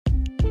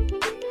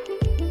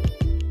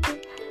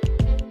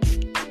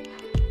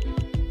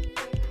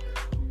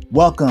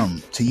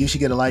Welcome to You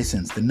Should Get a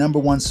License, the number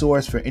one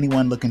source for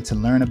anyone looking to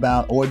learn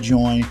about or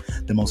join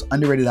the most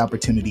underrated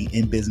opportunity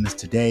in business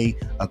today,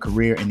 a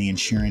career in the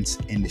insurance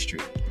industry.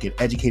 Get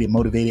educated,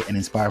 motivated, and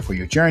inspired for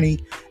your journey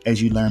as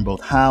you learn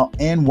both how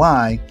and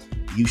why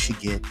you should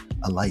get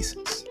a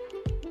license.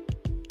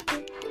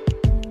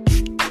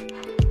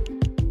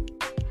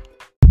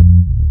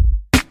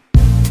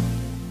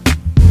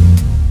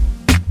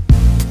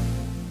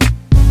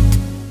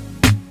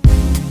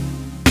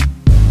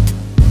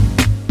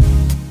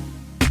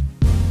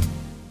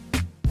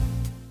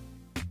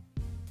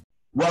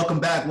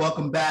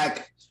 Welcome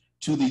back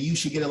to the You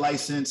Should Get a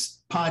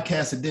License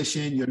podcast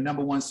edition, your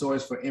number one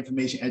source for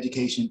information,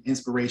 education,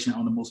 inspiration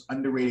on the most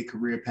underrated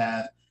career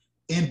path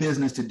in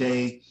business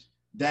today.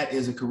 That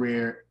is a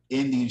career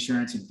in the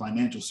insurance and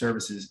financial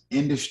services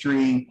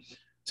industry.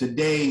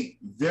 Today,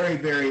 very,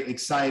 very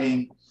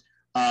exciting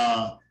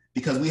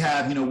because we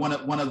have, one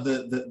of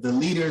the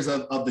leaders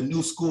of the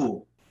new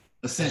school,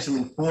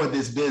 essentially, for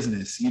this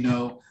business,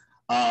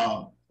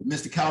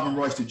 Mr. Calvin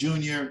Royster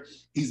Jr.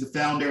 He's the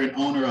founder and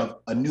owner of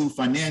A New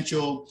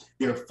Financial.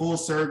 They're a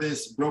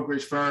full-service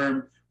brokerage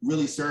firm,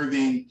 really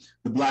serving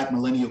the Black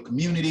millennial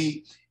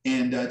community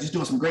and just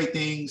doing some great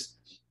things.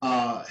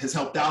 Has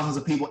helped thousands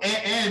of people.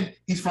 And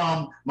he's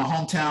from my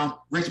hometown,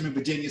 Richmond,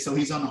 Virginia, so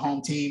he's on the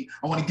home team.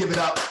 I want to give it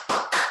up.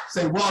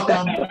 Say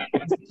welcome,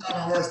 Mr.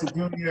 Calvin Royster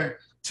Jr.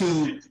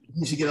 to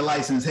You Should Get a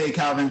License. Hey,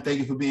 Calvin, thank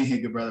you for being here,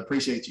 good brother.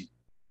 Appreciate you.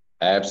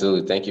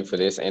 Absolutely. Thank you for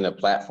this and the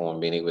platform,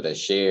 being able to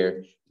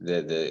share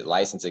the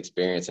license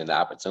experience and the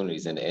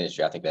opportunities in the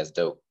industry. I think that's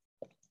dope.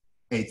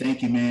 Hey,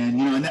 thank you, man.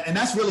 And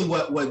that's really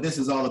what this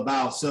is all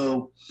about.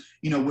 So,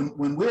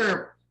 when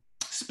we're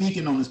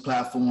speaking on this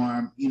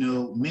platform,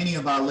 many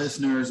of our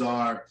listeners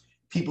are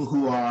people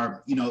who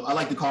are, I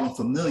like to call them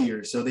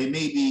familiar. So they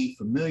may be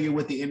familiar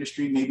with the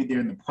industry. Maybe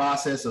they're in the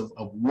process of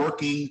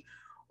working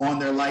on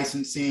their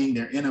licensing.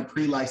 They're in a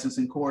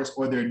pre-licensing course,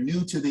 or they're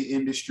new to the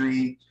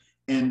industry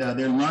and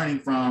they're learning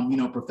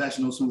from,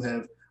 professionals who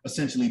have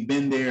essentially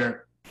been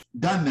there,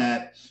 done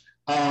that.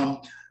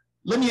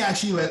 Let me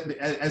ask you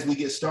as we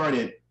get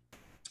started,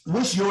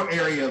 what's your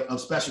area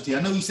of specialty?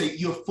 I know you say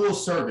you're full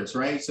service,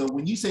 right? So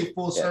when you say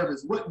full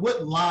service,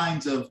 what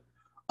lines of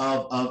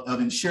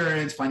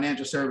insurance,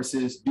 financial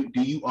services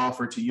do you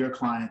offer to your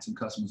clients and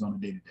customers on a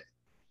day-to-day?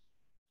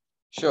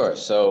 Sure.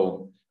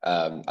 So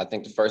I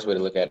think the first way to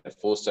look at it,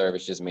 full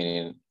service, just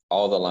meaning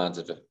all the lines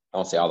of, I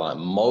won't say all lines,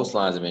 most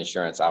lines of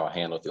insurance I will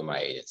handle through my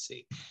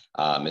agency.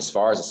 As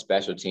far as a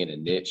specialty and a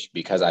niche,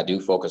 because I do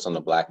focus on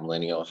the Black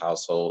millennial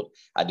household,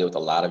 I deal with a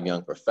lot of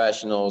young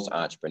professionals,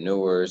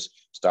 entrepreneurs,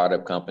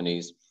 startup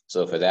companies.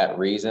 So for that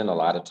reason, a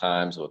lot of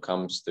times what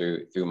comes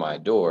through my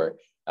door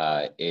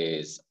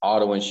is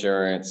auto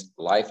insurance,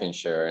 life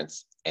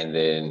insurance, and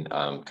then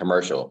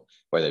commercial,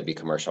 whether it be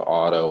commercial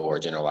auto or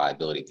general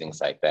liability, things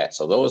like that.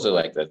 So those are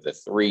like the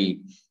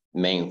three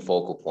main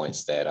focal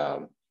points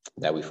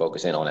that we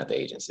focus in on at the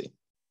agency.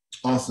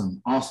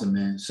 Awesome,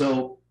 man.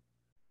 So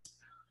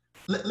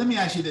let me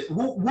ask you that.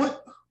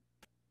 What?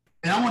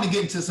 And I want to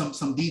get into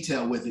some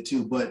detail with it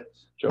too. But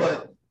sure.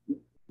 But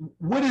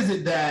what is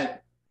it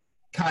that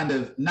kind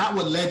of, not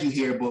what led you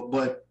here,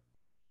 but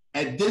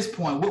at this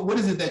point, what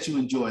is it that you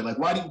enjoy? Like,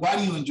 why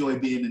do you enjoy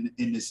being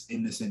in this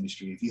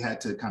industry? If you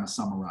had to kind of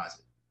summarize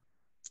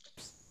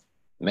it.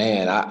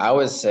 Man, I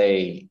would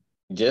say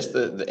just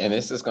and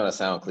this is going to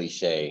sound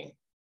cliche,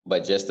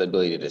 but just the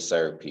ability to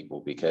serve people,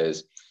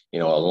 because, a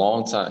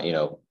long time,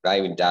 not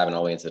even diving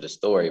all the way into the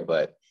story,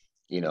 but,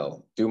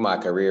 through my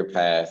career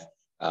path,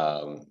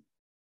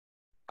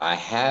 I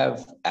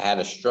had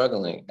a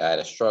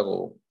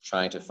struggle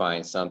trying to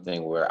find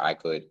something where I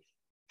could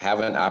have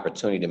an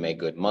opportunity to make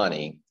good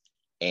money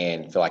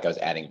and feel like I was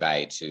adding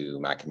value to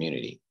my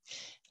community.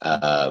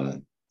 I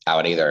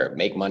would either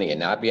make money and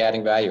not be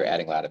adding value, or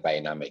adding a lot of value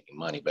and not making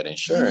money. But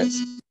insurance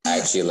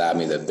actually allowed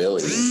me the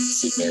ability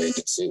to marry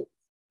the two.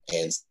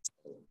 And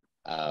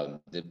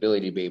the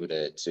ability to be able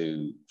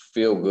to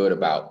feel good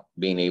about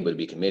being able to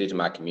be committed to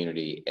my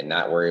community and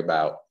not worry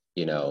about,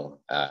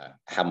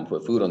 having to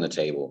put food on the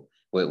table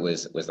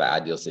was the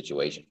ideal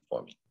situation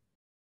for me.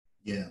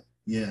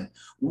 Yeah.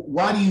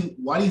 Why do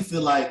you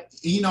feel like,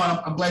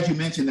 I'm glad you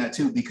mentioned that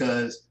too,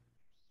 because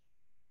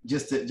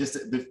just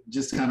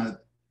to kind of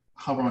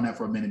hover on that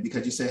for a minute,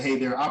 because you say, hey,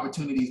 there are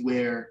opportunities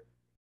where,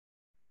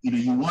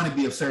 you want to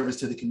be of service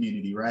to the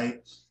community,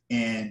 right?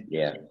 And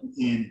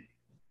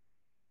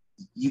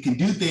you can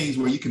do things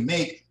where you can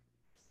make,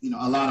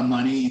 a lot of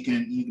money. You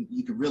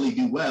can really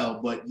do well,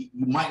 but you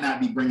might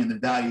not be bringing the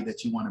value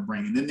that you want to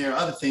bring. And then there are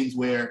other things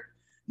where,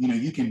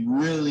 you can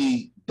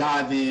really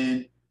dive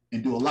in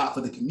and do a lot for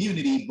the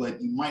community,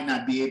 but you might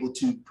not be able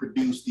to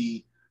produce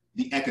the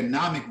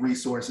economic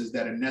resources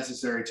that are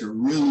necessary to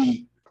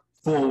really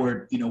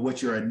forward,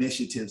 what your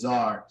initiatives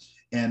are.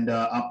 And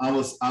I'm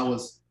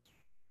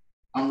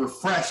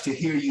refreshed to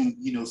hear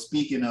you,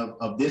 speaking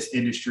of this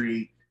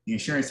industry, the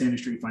insurance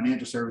industry,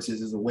 financial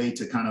services, as a way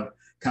to kind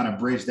of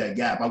bridge that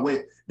gap.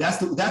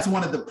 That's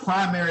one of the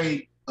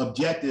primary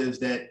objectives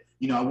that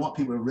I want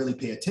people to really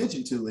pay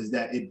attention to is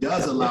that it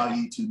does allow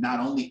you to not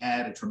only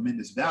add a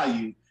tremendous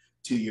value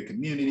to your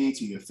community,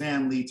 to your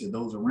family, to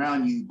those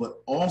around you,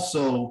 but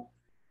also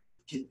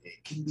can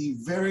be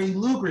very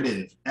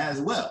lucrative as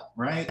well,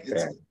 right?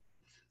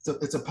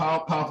 It's a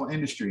powerful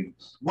industry.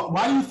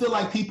 Why do you feel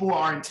like people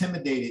are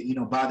intimidated,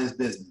 by this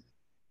business?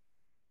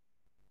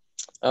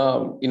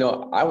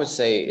 I would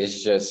say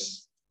it's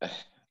just,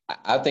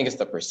 I think it's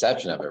the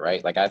perception of it,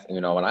 right? Like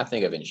when I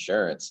think of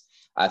insurance,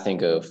 I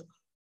think of,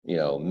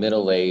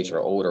 middle-aged or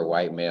older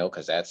white male,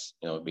 because that's,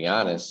 to be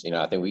honest,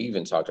 I think we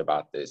even talked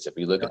about this. If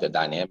you look at the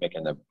dynamic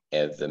and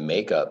the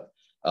makeup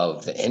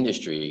of the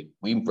industry,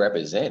 we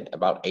represent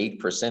about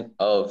 8%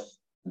 of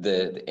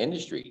the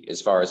industry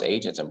as far as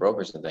agents and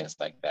brokers and things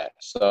like that.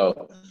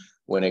 So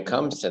when it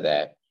comes to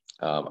that,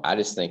 I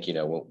just think,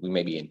 we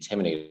may be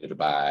intimidated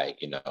by,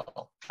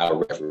 how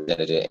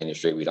represented the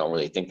industry. We don't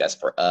really think that's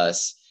for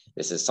us.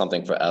 This is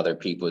something for other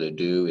people to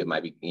do. It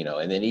might be,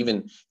 and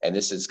then and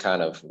this is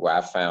kind of where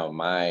I found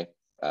my,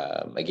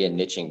 again,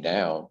 niching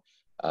down,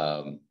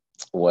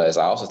 was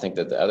I also think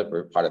that the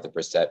other part of the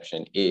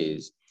perception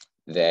is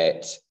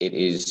that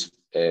it's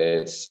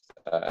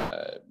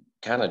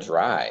kind of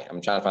dry.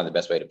 I'm trying to find the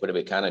best way to put it,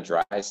 but kind of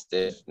dry,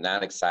 stiff,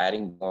 not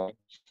exciting.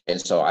 And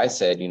so I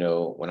said,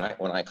 when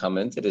I come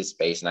into this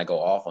space and I go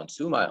off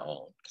onto my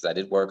own, because I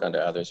did work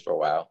under others for a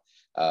while,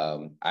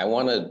 I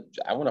want to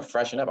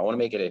freshen up. I want to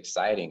make it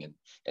exciting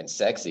and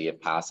sexy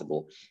if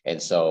possible.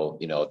 And so,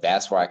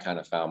 that's where I kind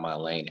of found my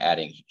lane,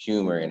 adding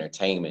humor,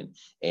 entertainment,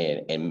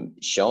 and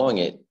showing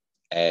it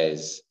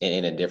as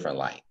in a different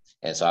light.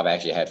 And so I've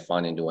actually had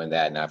fun in doing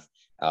that. And I've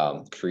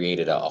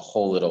created a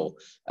whole little,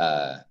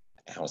 I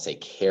don't say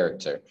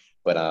character,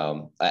 but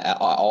an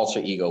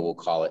alter ego, we'll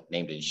call it,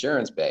 named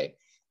Insurance Bay,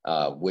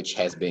 which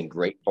has been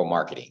great for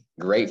marketing.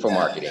 Great for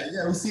marketing.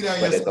 Yeah, we see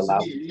that on your social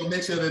media. You'll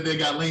make sure that they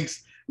got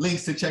links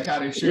to check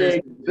out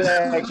Insurance.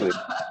 Yeah, exactly.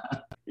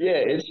 Yeah,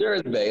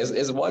 Insurance Bay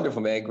is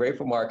wonderful, man. Great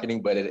for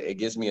marketing, but it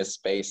gives me a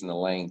space in the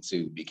lane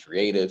to be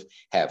creative,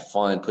 have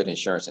fun, put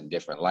insurance in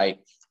different light.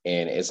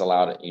 And it's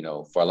allowed,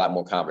 for a lot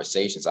more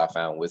conversations I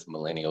found with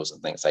millennials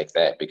and things like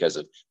that because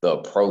of the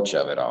approach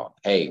of it all.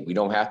 Hey, we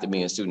don't have to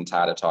be in suit and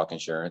tie to talk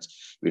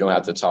insurance. We don't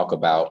have to talk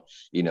about,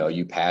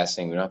 you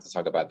passing. We don't have to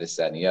talk about this,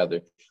 that, and the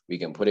other. We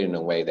can put it in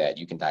a way that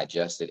you can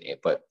digest it,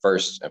 but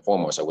first and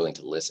foremost are willing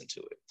to listen to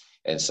it.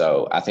 And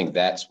so I think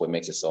that's what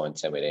makes it so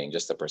intimidating,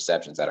 just the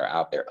perceptions that are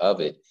out there of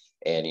it.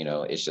 And,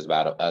 it's just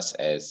about us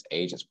as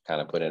agents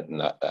kind of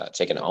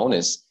taking the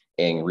onus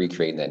and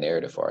recreating that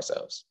narrative for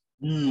ourselves.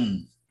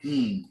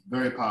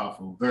 Very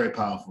powerful, very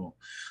powerful.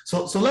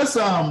 So let's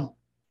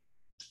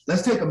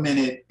take a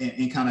minute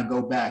and kind of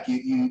go back.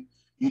 You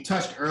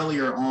touched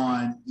earlier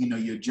on,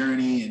 your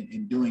journey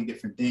and doing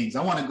different things.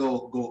 I want to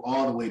go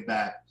all the way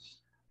back.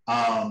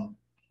 9-10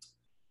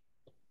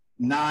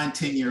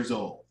 years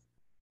old.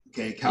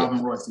 Okay,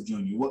 Calvin Royster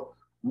Jr.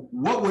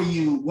 What were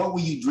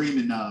you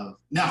dreaming of?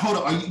 Now hold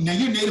on.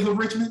 You're native of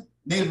Richmond?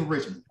 Native of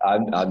Richmond.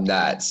 I'm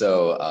not.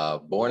 So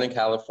born in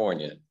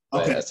California.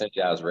 But okay.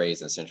 Essentially, I was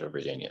raised in Central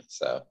Virginia.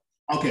 So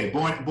okay,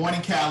 born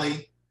in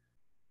Cali.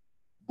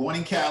 Born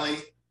in Cali,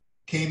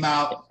 came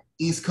out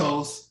East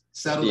Coast,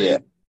 settled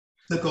in,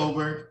 took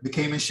over,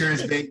 became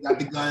Insurance Bay, got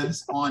the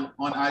guns on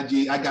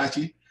IG. I got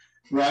you,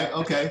 right?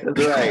 Okay,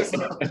 that's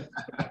right.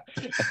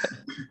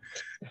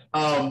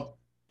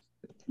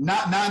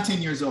 Not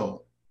 9-10 years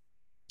old.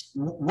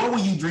 What were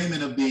you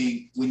dreaming of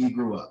being when you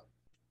grew up?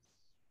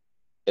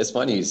 It's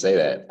funny you say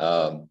that.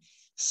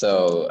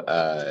 So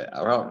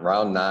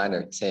around 9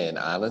 or 10,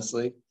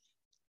 honestly,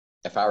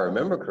 if I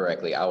remember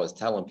correctly, I was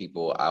telling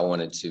people I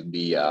wanted to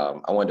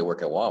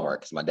work at Walmart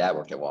because my dad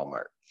worked at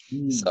Walmart.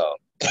 So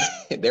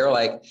they were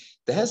like,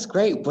 that's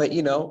great, but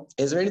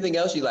is there anything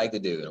else you like to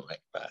do? And I'm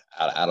like,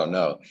 I don't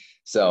know.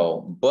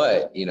 So,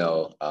 but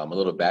a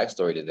little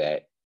backstory to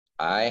that,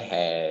 I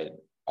had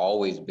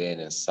always been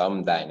in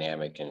some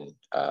dynamic and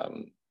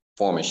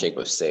form and shape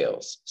of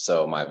sales.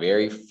 So my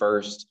very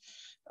first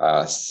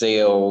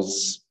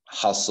sales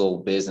hustle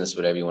business,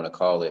 whatever you want to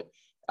call it,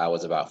 I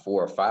was about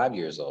 4 or 5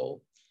 years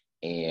old,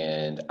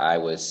 and I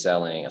was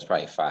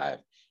probably 5.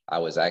 I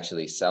was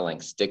actually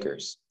selling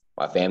stickers.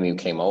 My family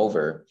came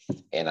over,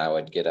 and I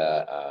would get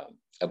a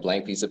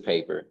blank piece of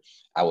paper.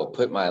 I would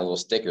put my little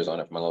stickers on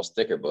it from my little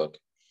sticker book,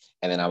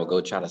 and then I would go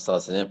try to sell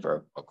it to them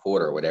for a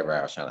quarter or whatever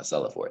I was trying to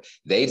sell it for.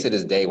 They, to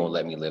this day, won't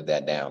let me live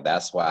that down.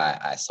 That's why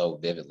I so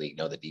vividly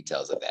know the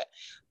details of that.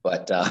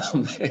 But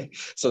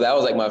so that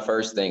was like my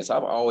first thing. So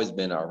I've always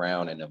been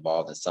around and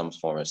involved in some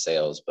form of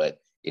sales. But,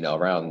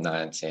 around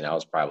 9-10, I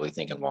was probably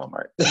thinking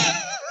Walmart.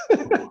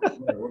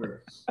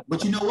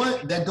 But you know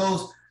what? That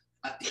goes,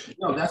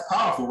 that's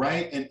powerful,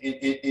 right? And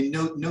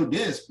no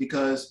diss,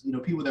 because,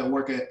 people that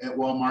work at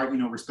Walmart,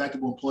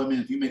 respectable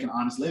employment, if you make an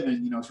honest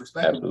living, it's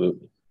respectable.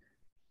 Absolutely.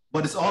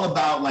 But it's all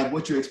about like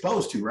what you're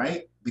exposed to,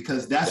 right?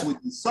 Because that's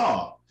what you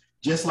saw.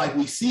 Just like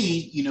we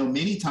see,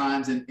 many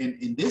times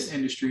in this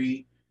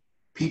industry,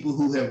 people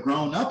who have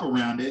grown up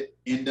around it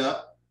end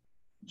up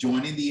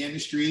joining the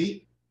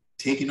industry,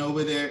 taking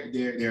over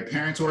their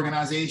parents'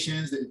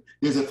 organizations.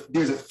 There's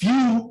a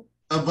few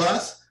of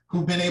us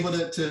who've been able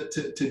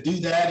to do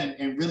that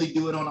and really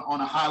do it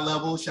on a high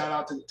level. Shout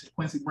out to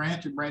Quincy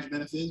Branch and Branch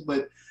Benefits.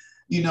 But,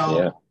 you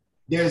know,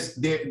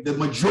 the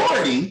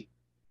majority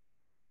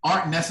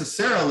aren't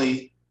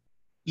necnecessarily,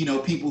 you know,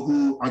 people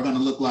who are going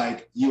to look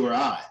like you or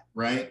I,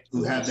 right?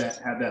 Who have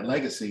that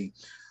legacy.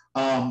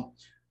 How'd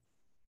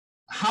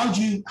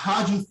you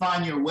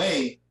find your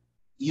way,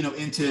 you know,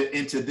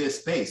 into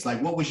this space?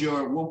 Like, what's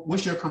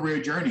your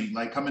career journey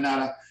like coming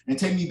out of, and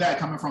take me back,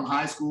 coming from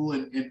high school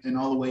and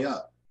all the way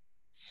up?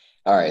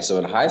 All right. So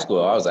in high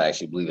school, I was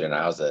actually, believe it or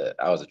not,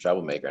 I was a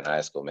troublemaker in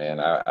high school, man.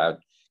 I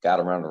got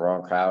around the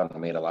wrong crowd and I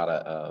made a lot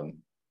of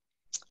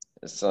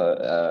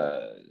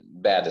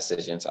bad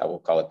decisions, I will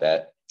call it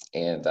that.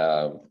 And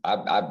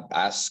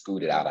I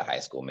scooted out of high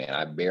school, man.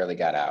 I barely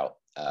got out.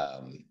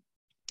 And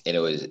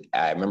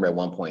I remember at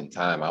one point in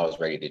time, I was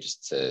ready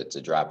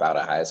to drop out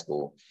of high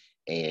school.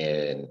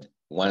 And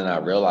when I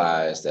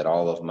realized that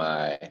all of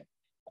my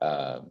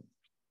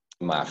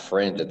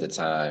friends at the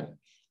time,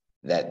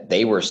 that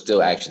they were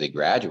still actually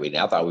graduating.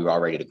 I thought we were all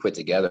ready to quit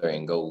together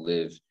and go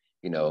live,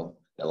 you know,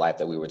 the life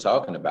that we were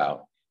talking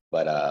about.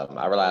 But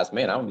I realized,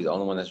 man, I'm gonna be the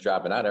only one that's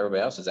dropping out.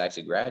 Everybody else is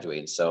actually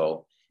graduating.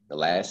 So the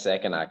last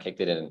second I kicked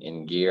it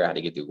in gear. I had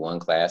to get through one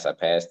class. I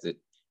passed it.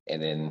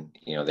 And then,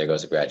 you know, there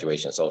goes the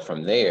graduation. So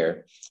from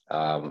there,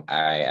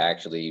 I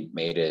actually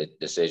made a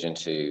decision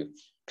to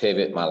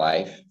pivot my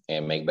life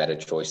and make better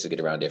choices, get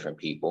around different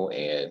people.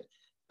 And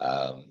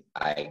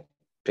I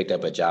picked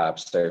up a job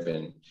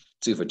serving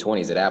 2 for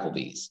 $20s at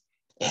Applebee's.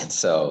 And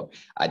so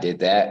I did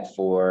that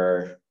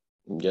for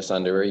just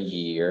under a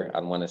year.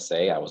 I want to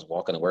say I was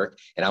walking to work,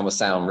 and I'm gonna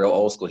sound real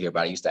old school here,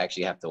 but I used to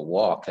actually have to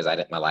walk because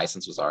my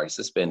license was already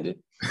suspended.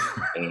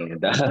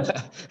 And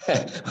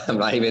I'm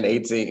not even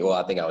 18. Well,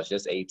 I think I was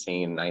just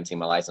 18, 19.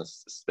 My license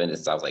was suspended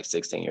since I was like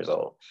 16 years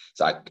old.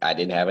 So I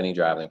didn't have any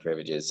driving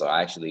privileges. So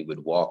I actually would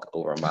walk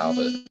over a mile,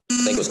 but I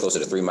think it was closer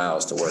to 3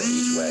 miles to work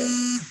each way.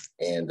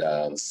 And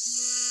I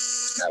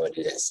would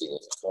do that. See,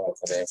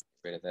 get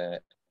rid of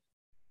that.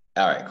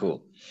 All right,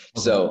 cool.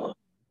 Okay. So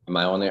am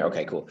I on there?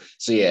 Okay, cool.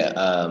 So yeah,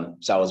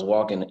 so I was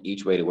walking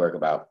each way to work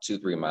about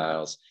 2-3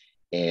 miles,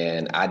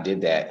 and I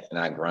did that, and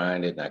I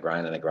grinded,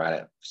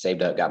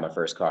 saved up, got my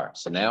first car.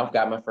 So now I've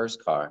got my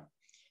first car,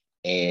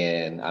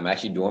 and I'm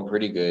actually doing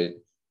pretty good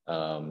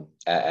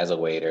as a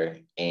waiter.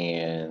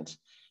 And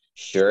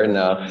sure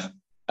enough,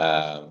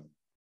 I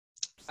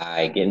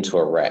get into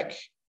a wreck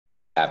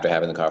after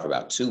having the car for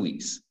about 2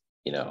 weeks.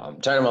 You know, I'm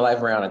turning my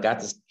life around. I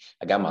got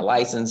my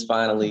license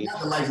finally.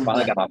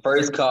 Finally got my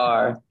first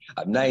car.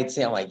 I'm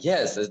 19. I'm like,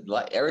 yes, it's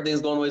like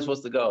everything's going the way it's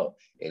supposed to go.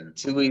 And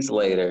 2 weeks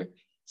later,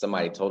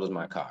 somebody totaled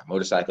my car.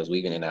 Motorcycles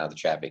weaving in and out of the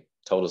traffic,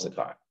 totals the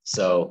car.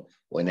 So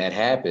when that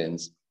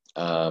happens,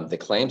 the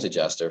claims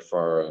adjuster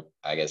for,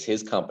 I guess,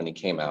 his company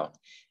came out,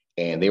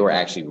 and they were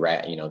actually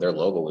their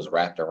logo was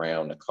wrapped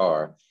around the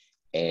car.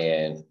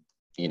 And,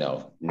 you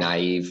know,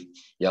 naive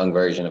young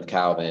version of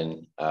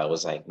Calvin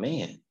was like,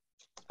 man,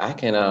 I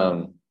can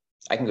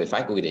if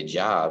I go get a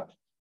job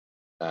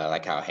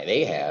like how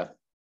they have,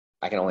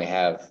 I can only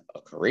have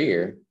a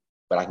career,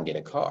 but I can get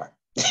a car.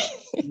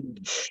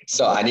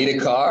 So I need a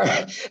car.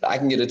 I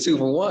can get a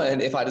 2-for-1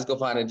 if I just go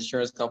find an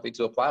insurance company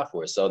to apply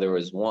for. So there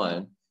was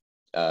one,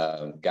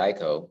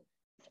 Geico,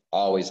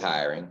 always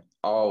hiring.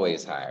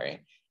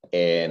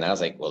 And I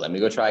was like, well, let me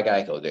go try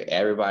Geico.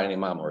 Everybody and their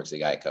mom works at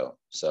Geico.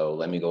 So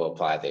let me go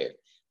apply there.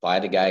 Apply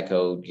to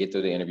Geico, get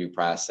through the interview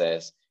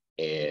process.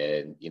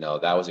 And, you know,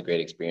 that was a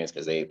great experience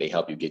because they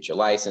help you get your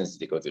license,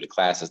 they go through the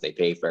classes, they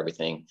pay for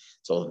everything.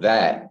 So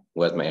that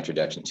was my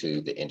introduction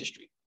to the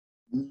industry.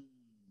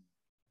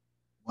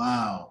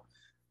 Wow.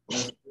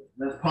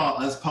 Let's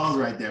pause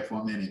right there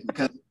for a minute,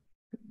 because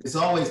it's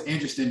always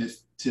interesting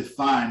to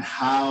find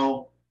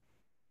how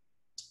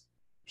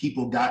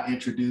people got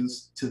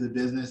introduced to the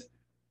business.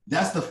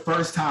 That's the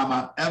first time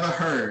I've ever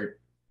heard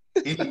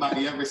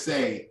anybody ever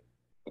say,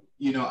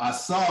 you know, I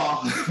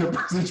saw the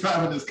person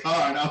driving this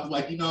car and I was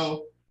like, you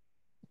know,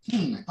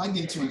 if I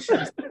get into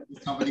insurance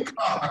company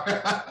car.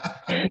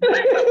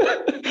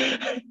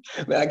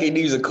 Man, I can't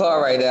use a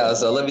car right now.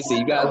 So let me see.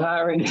 You guys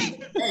hiring?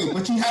 Hey,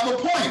 but you have a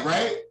point,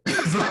 right?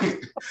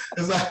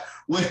 It's like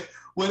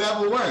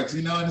whatever works,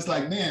 you know. And it's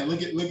like, man,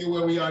 look at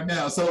where we are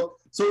now. So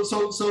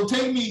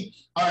take me.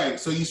 All right.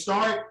 So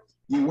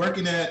you're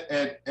working at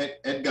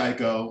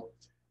Geico.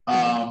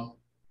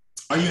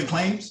 Are you in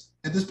claims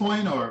at this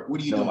point, or what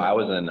are you doing? No, I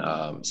was in.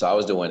 So I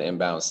was doing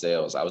inbound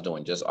sales. I was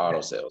doing just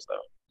auto sales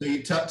though. So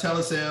you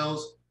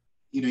telesales.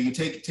 You know, you're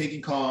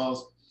taking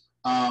calls.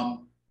 How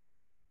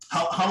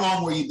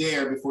long were you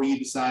there before you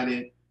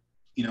decided,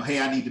 you know, hey,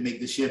 I need to make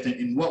the shift?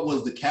 And what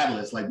was the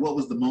catalyst? Like, what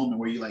was the moment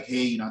where you're like,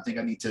 hey, you know, I think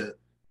I need to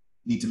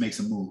make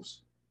some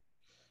moves?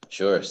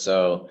 Sure.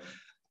 So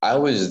I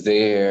was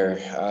there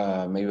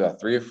maybe about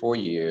 3 or 4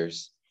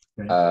 years.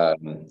 Okay.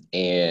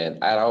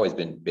 And I'd always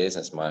been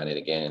business minded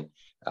again.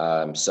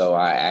 So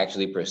I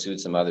actually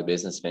pursued some other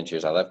business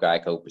ventures. I left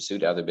Geico,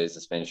 pursued other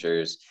business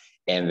ventures,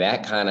 and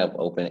that kind of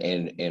opened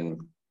and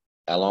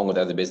along with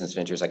other business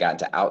ventures, I got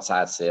into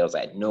outside sales. I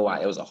had no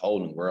idea. It was a whole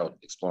new world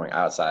exploring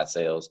outside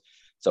sales.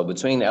 So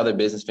between the other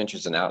business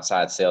ventures and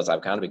outside sales,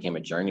 I've kind of became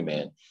a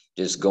journeyman,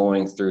 just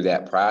going through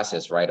that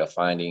process, right, of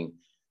finding,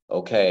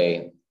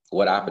 okay,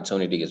 what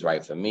opportunity is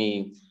right for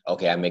me?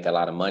 Okay, I make a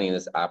lot of money in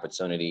this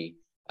opportunity.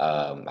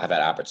 I've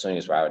had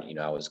opportunities where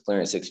I was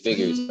clearing six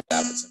figures, but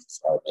opportunities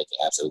where I was making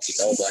absolutely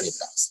no money, but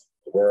I was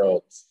in the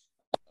world.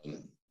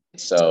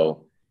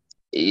 So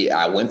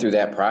I went through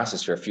that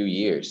process for a few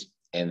years.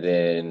 And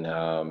then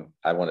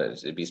I wanted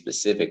to be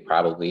specific,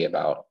 probably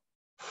about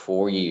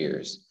 4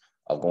 years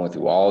of going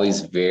through all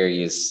these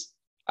various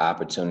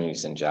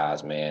opportunities and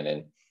jobs, man.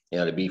 And,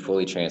 to be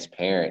fully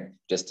transparent,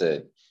 just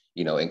to,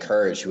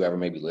 encourage whoever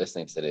may be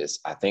listening to this,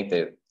 I think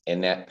that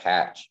in that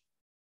patch,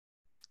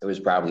 it was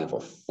probably over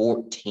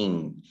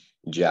 14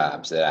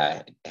 jobs that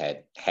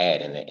I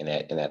had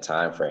in that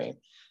time frame,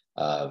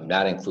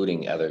 not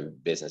including other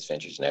business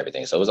ventures and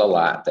everything. So it was a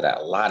lot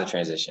of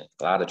transition,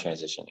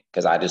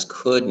 because I just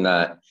could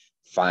not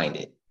find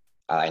it.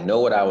 I know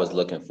what I was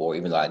looking for,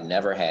 even though I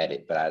never had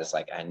it, but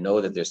I know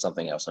that there's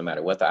something else, no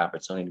matter what the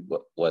opportunity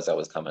was that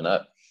was coming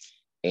up.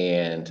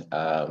 And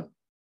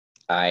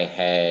I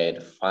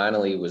had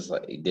finally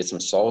did some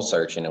soul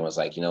searching and was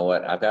like, you know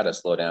what, I've got to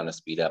slow down and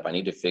speed up. I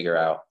need to figure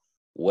out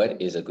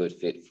what is a good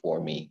fit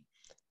for me.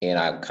 And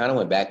I kind of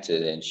went back to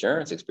the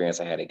insurance experience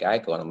I had at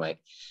Geico, and I'm like,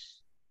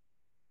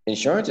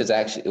 insurance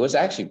it was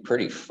actually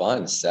pretty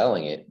fun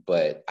selling it,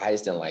 but I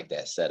just didn't like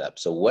that setup.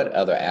 So what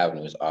other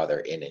avenues are there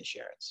in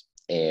insurance?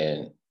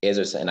 And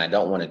I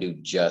don't want to do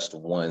just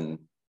one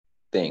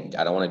thing.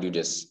 I don't want to do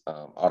just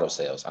auto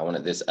sales.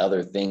 there's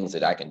other things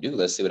that I can do.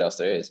 Let's see what else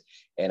there is.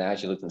 And I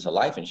actually looked into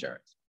life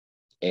insurance,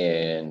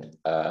 and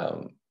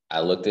I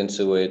looked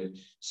into it,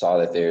 saw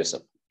that there's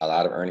a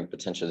lot of earning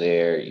potential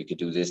there. You could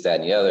do this, that,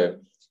 and the other.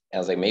 And I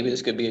was like, maybe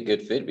this could be a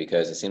good fit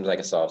because it seems like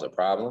it solves a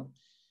problem.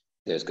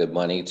 There's good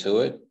money to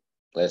it.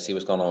 Let's see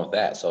what's going on with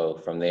that. So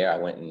from there, I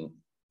went and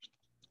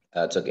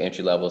took an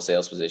entry-level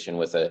sales position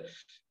with a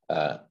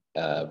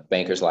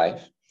Banker's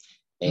Life.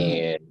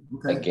 And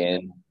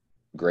again,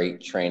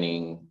 great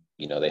training.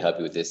 They help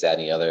you with this, that,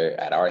 and the other.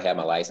 I'd already had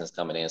my license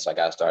coming in, so I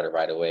got started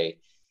right away.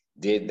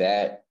 Did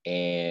that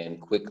and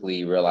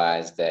quickly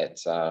realized that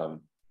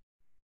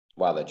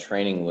while the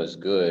training was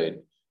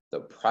good, the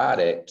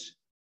product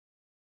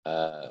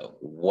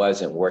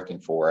wasn't working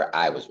for where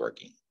I was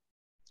working.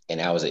 And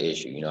that was an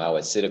issue. I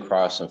would sit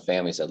across some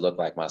families that looked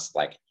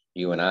like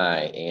you and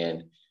I,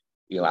 and,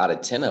 out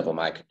of 10 of them,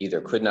 I either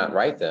could not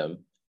write them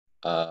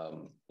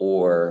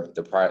or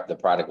the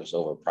product was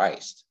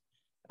overpriced.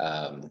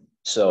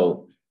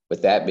 So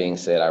with that being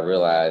said, I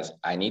realized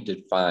I need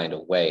to find a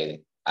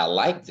way. I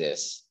like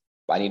this,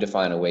 but I need to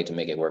find a way to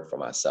make it work for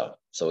myself.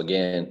 So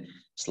again,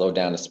 slow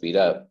down and speed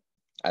up.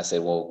 I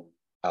said, well,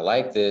 I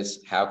like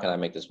this. How can I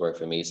make this work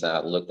for me? So I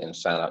looked and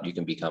found out you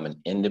can become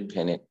an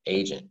independent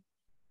agent.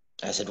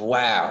 I said,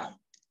 wow.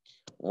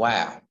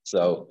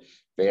 So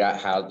figured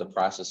out how the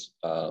process,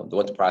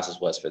 what the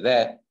process was for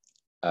that,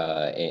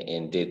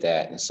 and did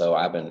that. And so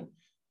I've been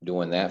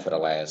doing that for the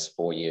last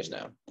 4 years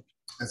now.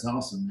 That's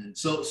awesome, man.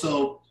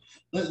 So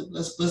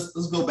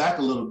let's go back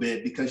a little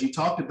bit, because you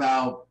talked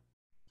about,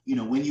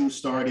 when you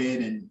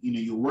started and,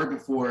 you're working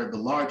for the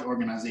large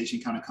organization,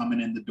 kind of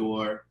coming in the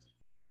door,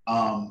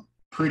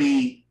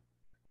 pretty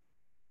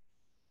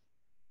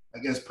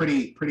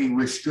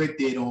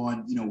restricted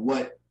on,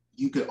 what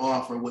you could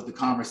offer, what the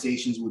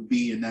conversations would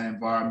be in that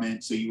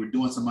environment. So you were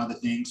doing some other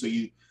things. So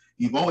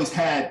you've always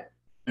had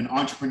an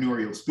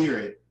entrepreneurial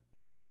spirit,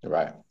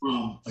 right?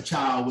 From a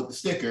child with the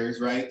stickers,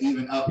 right?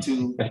 Even up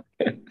to,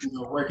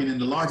 working in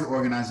the larger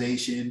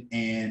organization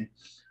and,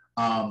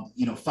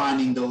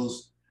 finding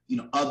those,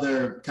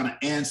 other kind of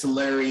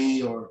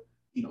ancillary or,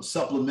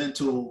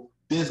 supplemental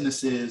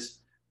businesses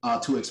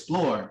to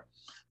explore.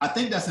 I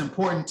think that's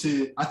important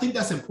to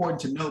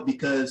note,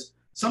 because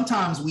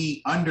sometimes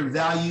we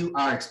undervalue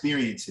our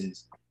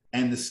experiences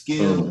and the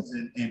skills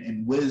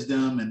and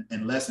wisdom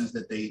and lessons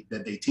that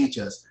they teach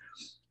us.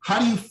 How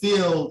do you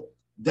feel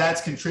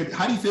that's contributed?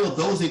 How do you feel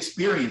those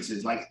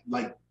experiences,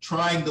 like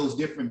trying those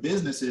different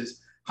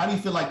businesses, how do you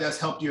feel like that's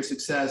helped your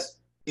success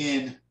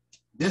in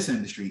this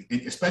industry,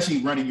 and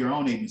especially running your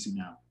own agency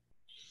now?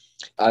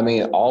 I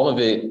mean, all of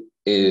it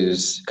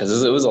is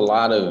because it was a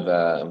lot of,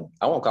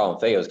 I won't call them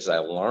failures because I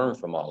learned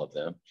from all of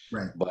them.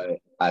 Right. But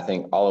I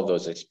think all of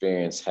those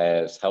experiences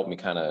has helped me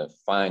kind of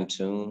fine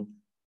tune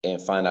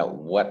and find out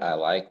what I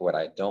like, what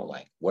I don't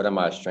like, what are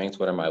my strengths,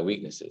 what are my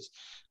weaknesses.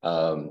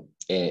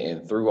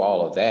 And through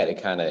all of that,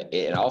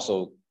 it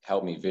also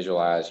helped me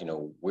visualize,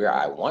 where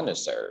I want to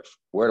serve,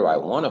 where do I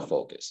want to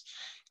focus.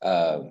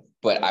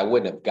 But I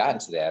wouldn't have gotten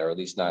to that, or at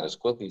least not as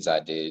quickly as I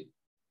did,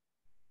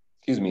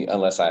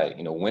 unless I,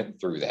 went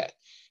through that.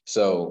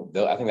 So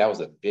I think that was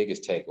the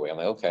biggest takeaway. I'm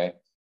like, okay,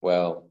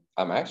 well,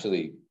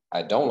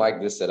 I don't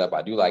like this setup.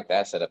 I do like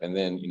that setup. And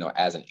then,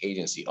 as an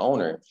agency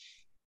owner,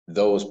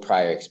 those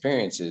prior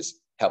experiences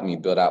helped me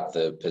build out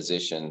the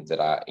positions that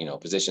I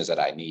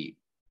need,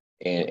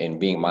 and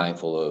being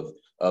mindful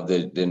of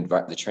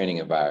the training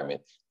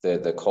environment,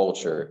 the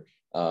culture,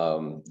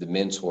 the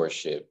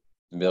mentorship,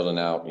 building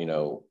out,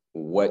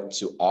 what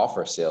to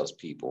offer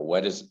salespeople,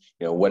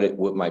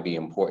 what might be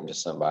important to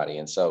somebody.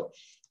 And so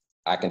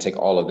I can take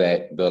all of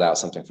that, build out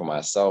something for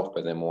myself,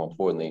 but then more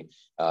importantly,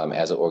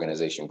 as an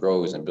organization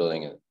grows and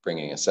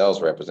bringing in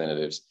sales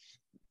representatives,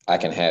 I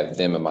can have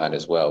them in mind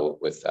as well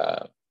with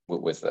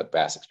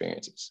past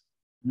experiences.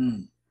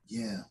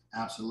 Yeah,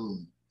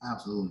 absolutely,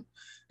 absolutely.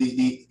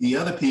 The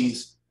other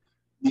piece,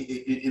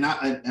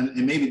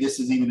 and maybe this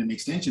is even an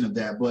extension of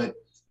that, but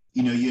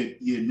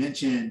you had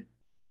mentioned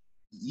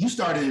you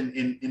started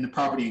in the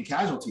property and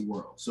casualty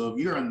world. So if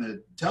you're in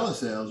the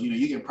telesales,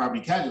 you get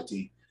property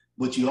casualty,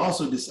 but you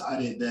also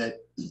decided that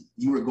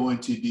you were going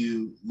to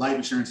do life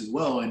insurance as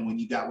well. And when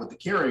you got with the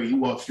carrier, you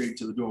walked straight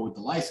to the door with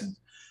the license.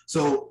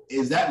 So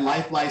is that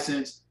life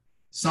license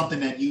something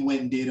that you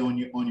went and did on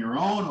your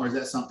own, or is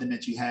that something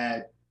that you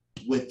had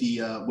with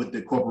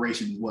the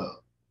corporation as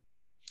well?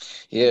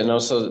 Yeah, no,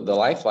 so the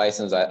life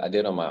license I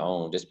did on my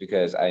own, just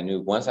because I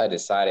knew once I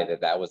decided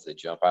that was the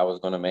jump I was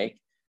going to make,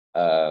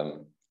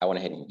 I went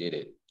ahead and did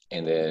it.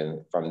 And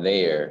then from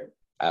there,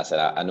 I said,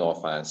 I know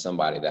I'll find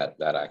somebody that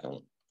I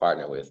can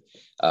partner with.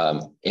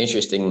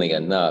 Interestingly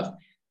enough,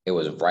 it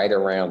was right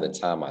around the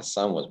time my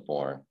son was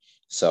born.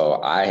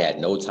 So I had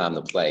no time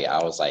to play.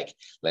 I was like,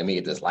 let me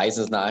get this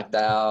license knocked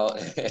out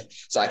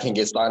so I can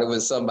get started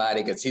with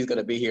somebody, because he's going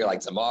to be here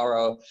like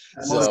tomorrow.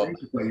 That's So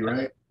motivation for you,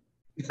 right?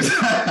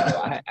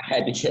 I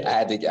had to,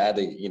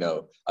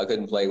 I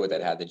couldn't play with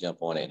it. I had to jump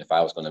on it. And if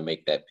I was going to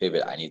make that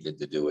pivot, I needed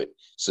to do it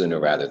sooner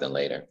rather than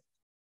later.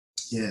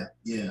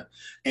 Yeah.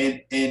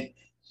 And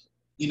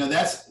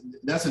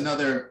that's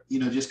another,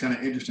 just kind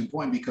of interesting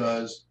point,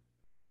 because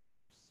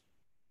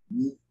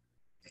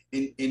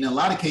in a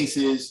lot of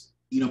cases,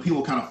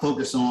 people kind of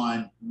focus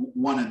on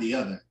one or the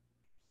other,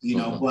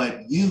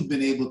 but you've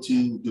been able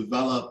to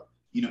develop,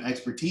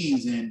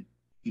 expertise in,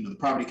 the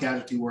property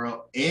casualty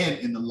world and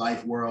in the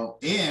life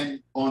world and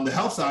on the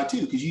health side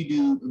too, because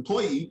you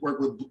work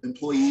with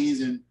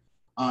employees and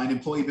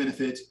employee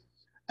benefits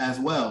as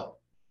well.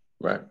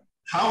 Right.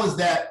 How has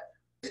that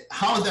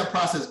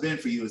process been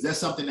for you? Is that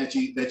something that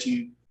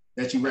you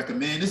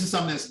recommend? This is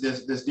something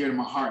that's dear to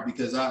my heart,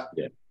 because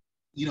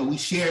we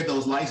shared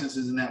those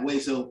licenses in that way.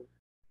 So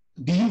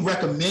do you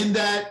recommend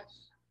that?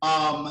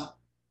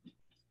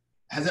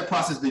 Has that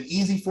process been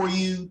easy for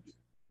you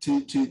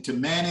to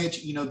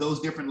manage, those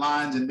different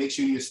lines and make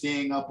sure you're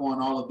staying up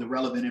on all of the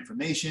relevant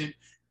information?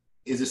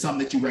 Is it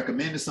something that you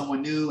recommend to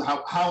someone new?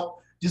 How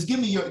just give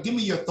me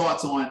your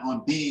thoughts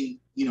on being,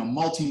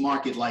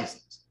 multi-market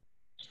licensed.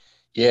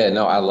 Yeah,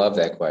 no, I love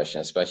that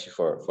question, especially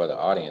for the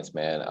audience,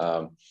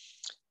 man.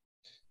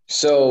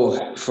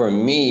 So for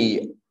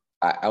me,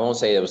 I won't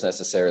say it was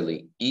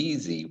necessarily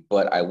easy,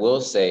 but I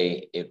will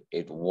say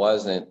it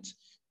wasn't.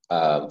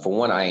 For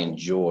one, I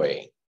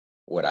enjoy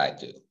what I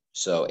do.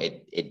 So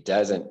it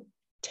doesn't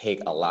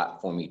take a lot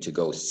for me to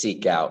go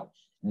seek out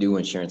new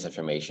insurance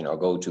information or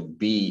go to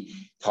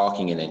be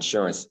talking in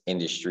insurance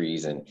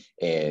industries and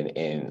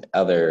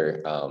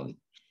other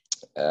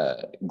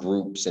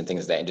groups and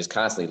things like that, and just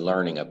constantly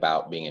learning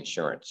about being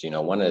insurance.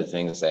 One of the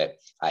things that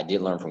I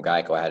did learn from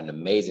Geico, I had an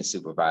amazing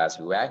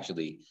supervisor who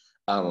actually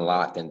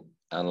unlocked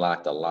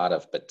a lot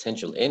of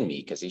potential in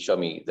me, because he showed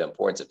me the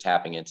importance of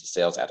tapping into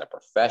sales at a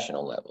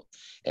professional level.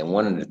 And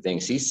one of the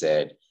things he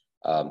said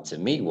to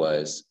me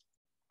was,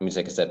 let me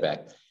take a step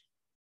back.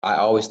 I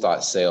always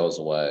thought sales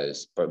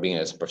was, for being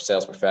a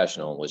sales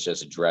professional, was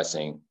just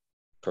dressing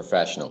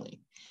professionally.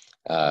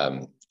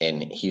 And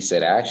he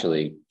said,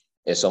 actually,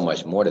 there's so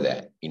much more to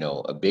that.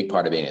 A big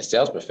part of being a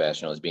sales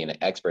professional is being an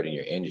expert in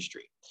your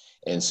industry.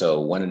 And so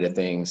one of the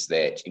things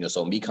that,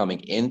 so me coming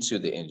into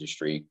the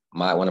industry,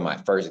 one of my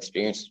first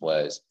experiences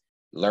was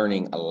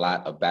learning a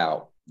lot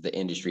about the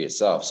industry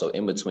itself. So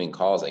in between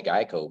calls at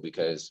Geico,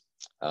 because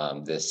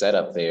the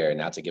setup there,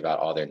 not to give out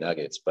all their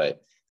nuggets,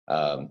 but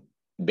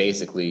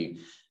basically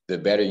the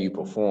better you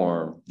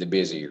perform, the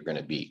busier you're going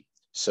to be.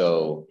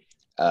 So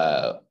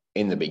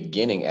in the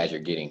beginning, as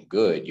you're getting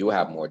good, you'll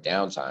have more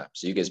downtime.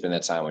 So you can spend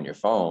that time on your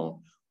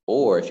phone,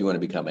 or if you want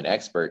to become an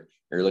expert,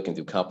 you're looking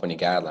through company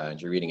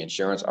guidelines, you're reading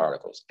insurance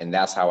articles. And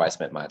that's how I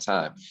spent my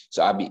time.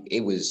 So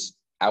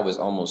I was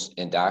almost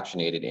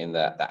indoctrinated in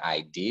the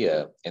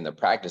idea and the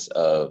practice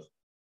of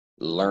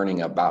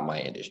learning about my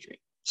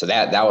industry. So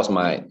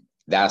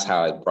that's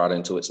how I brought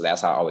into it. So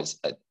that's how I always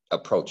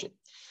approach it.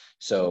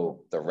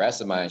 So the rest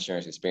of my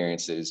insurance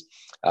experiences,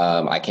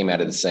 I came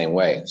at it the same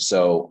way.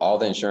 So all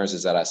the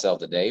insurances that I sell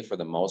today, for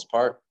the most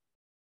part,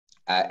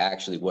 I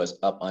actually was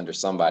up under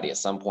somebody at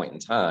some point in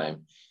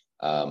time,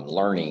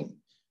 learning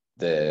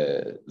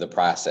the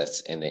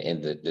process and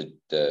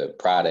the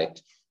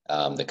product,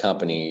 the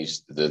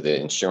companies,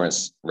 the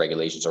insurance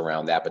regulations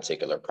around that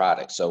particular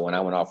product. So when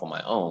I went off on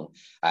my own,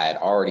 I had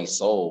already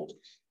sold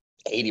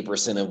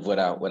 80% of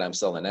what I'm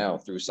selling now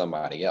through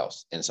somebody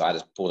else. And so I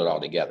just pulled it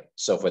all together.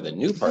 So for the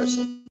new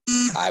person,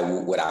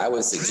 what I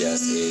would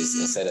suggest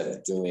is, instead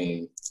of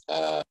doing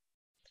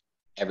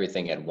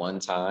everything at one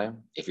time,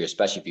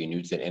 especially if you're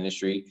new to the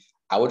industry,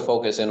 I would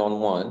focus in on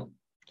one,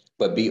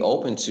 but be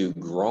open to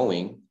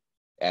growing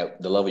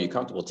at the level you're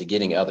comfortable to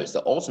getting others.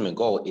 The ultimate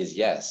goal is,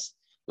 yes,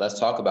 let's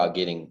talk about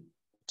getting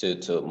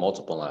to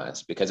multiple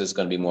lines, because it's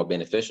going to be more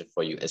beneficial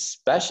for you,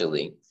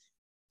 especially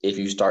if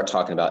you start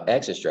talking about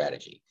exit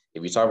strategy.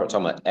 If you start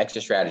talking about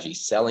exit strategy,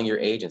 selling your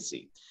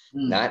agency,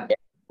 not every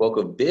book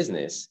of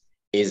business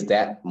is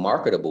that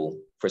marketable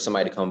for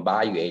somebody to come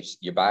buy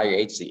you buy your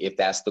agency if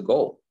that's the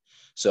goal.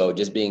 So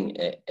just being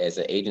as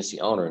an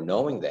agency owner,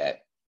 knowing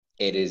that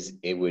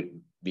it would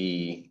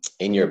be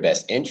in your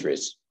best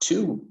interest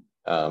to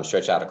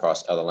stretch out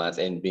across other lines,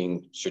 and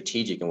being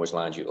strategic in which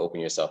lines you open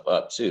yourself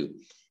up to.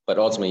 But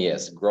ultimately,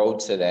 yes, grow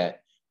to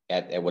that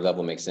at what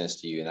level makes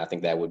sense to you. And I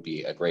think that would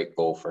be a great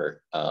goal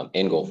for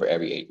end goal for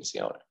every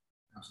agency owner.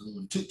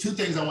 Absolutely. Two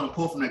things I want to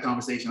pull from that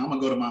conversation. I'm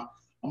gonna go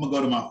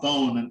to my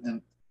phone,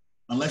 and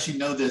unless you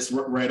know this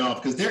right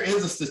off, because there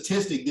is a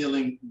statistic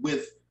dealing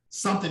with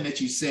something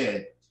that you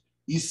said.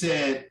 You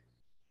said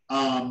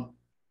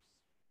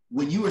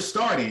when you were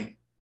starting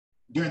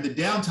during the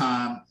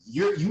downtime,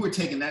 you were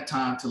taking that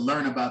time to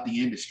learn about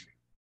the industry.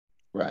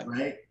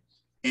 Right.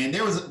 And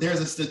there's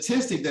a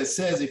statistic that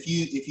says if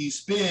you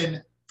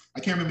spend, I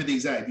can't remember the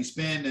exact, if you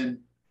spend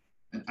an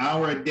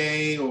hour a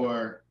day,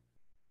 or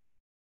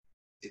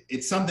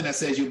it's something that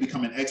says you'll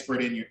become an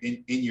expert in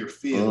your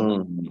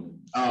field.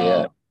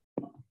 Yeah.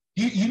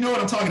 You know what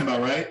I'm talking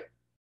about, right?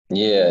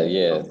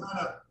 Yeah.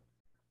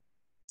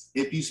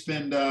 If you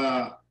spend 1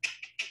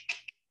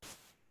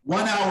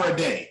 hour a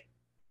day,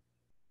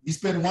 you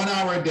spend 1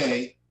 hour a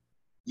day,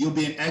 you'll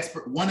be an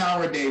expert. 1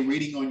 hour a day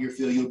reading on your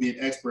field, you'll be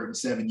an expert in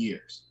 7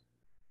 years.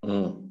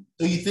 So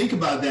you think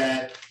about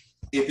that.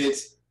 If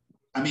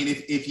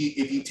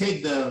you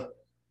take the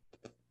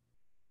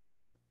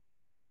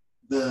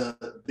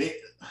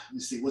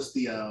let's see, what's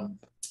the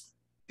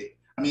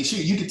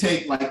you could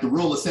take like the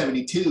rule of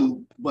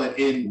 72, but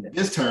in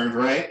this terms,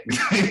 right?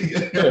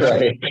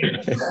 Right.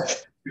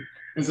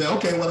 And say,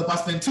 okay, well, if I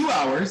spend 2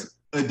 hours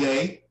a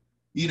day,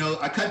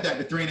 I cut that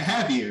to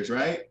 3.5 years,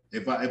 right?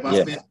 If I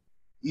spend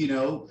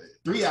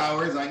 3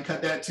 hours, I can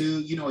cut that to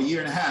a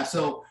year and a half.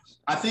 So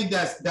I think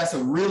that's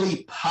a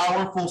really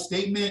powerful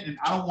statement, and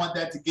I don't want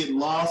that to get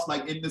lost.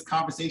 Like in this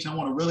conversation, I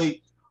want to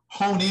really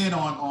hone in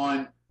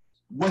on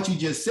what you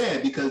just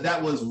said, because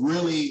that was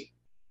really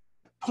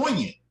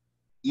poignant,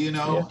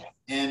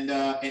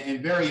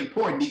 and very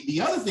important.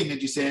 The other thing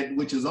that you said,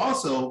 which is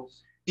also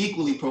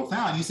equally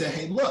profound, you said,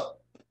 hey, look,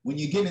 when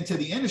you get into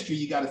the industry,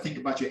 you got to think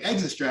about your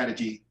exit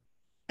strategy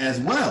as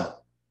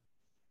well.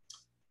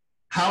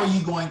 How are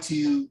you going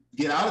to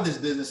get out of this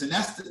business? And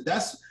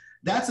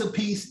that's a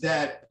piece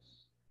that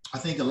I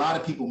think a lot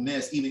of people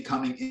miss, even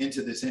coming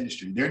into this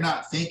industry. They're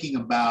not thinking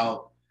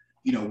about,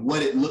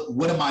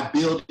 what am I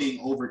building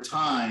over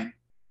time,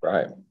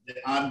 right, that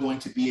I'm going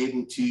to be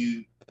able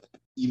to,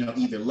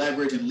 either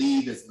leverage and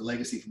leave as the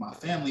legacy for my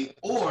family,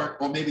 or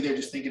maybe they're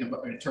just thinking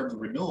about in terms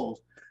of renewals.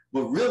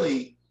 But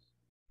really,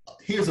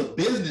 here's a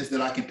business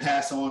that I can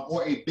pass on,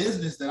 or a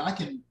business that I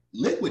can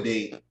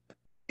liquidate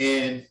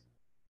and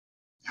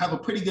have a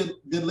pretty good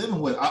living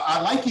with.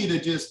 I'd like you to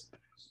just,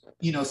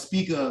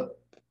 speak a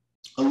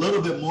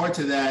little bit more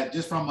to that,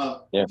 just from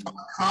a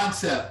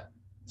concept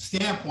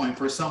standpoint,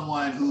 for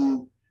someone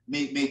who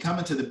may come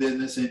into the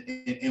business,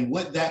 and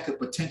what that could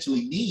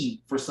potentially mean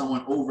for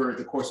someone over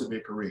the course of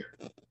their career.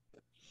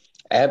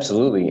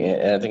 Absolutely.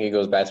 And I think it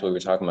goes back to what we were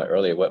talking about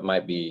earlier, what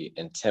might be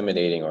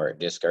intimidating or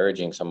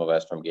discouraging some of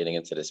us from getting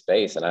into the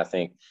space. And I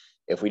think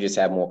if we just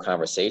have more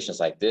conversations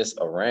like this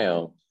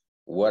around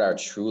what are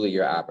truly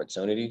your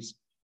opportunities,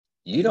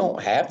 you don't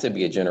have to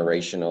be a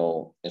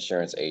generational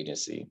insurance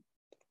agency.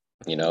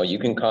 You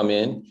can come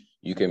in,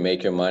 you can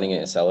make your money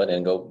and sell it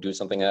and go do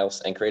something else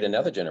and create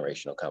another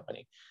generational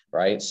company,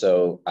 right?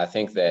 So I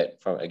think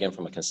that from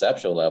a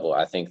conceptual level,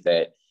 I think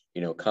that,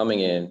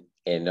 coming in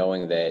and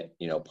knowing that,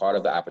 part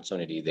of the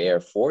opportunity there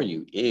for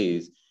you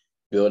is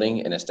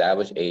building an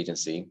established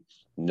agency,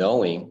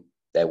 knowing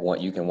that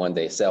you can one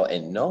day sell,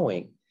 and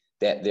knowing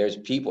that there's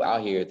people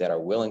out here that are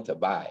willing to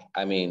buy.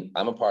 I mean,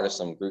 I'm a part of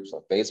some groups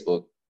on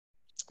Facebook.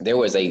 There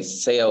was a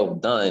sale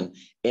done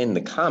in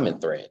the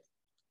comment thread.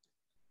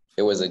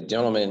 There was a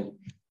gentleman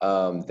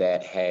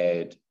that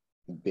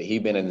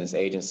he'd been in this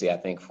agency, I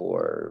think,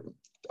 for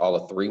all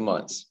of 3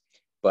 months,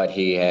 but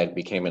he had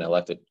became an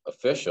elected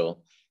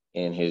official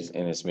in his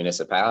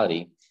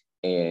municipality,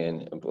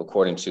 and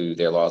according to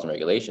their laws and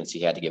regulations, he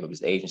had to give up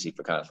his agency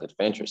for conflict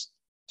of interest.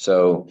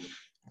 So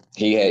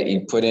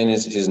he put in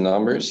his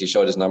numbers. He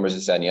showed his numbers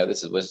and said,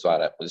 this is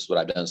what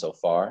I've done so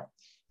far,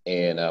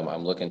 and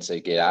I'm looking to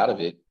get out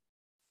of it.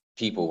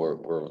 People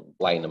were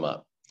lighting them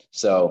up.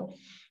 So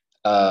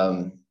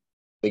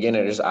again,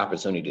 there's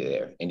opportunity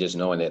there, and just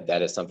knowing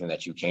that is something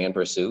that you can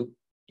pursue.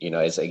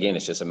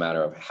 It's just a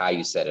matter of how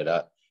you set it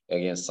up.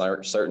 Again,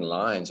 certain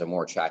lines are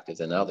more attractive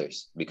than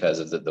others because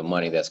of the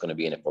money that's going to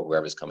be in it for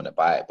whoever's coming to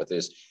buy it. But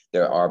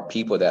there are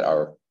people that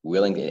are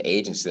willing, and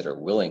agents that are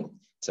willing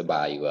to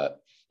buy you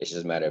up. It's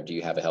just a matter of, do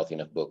you have a healthy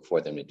enough book for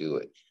them to do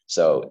it?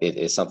 So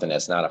it's something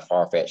that's not a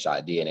far-fetched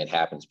idea, and it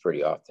happens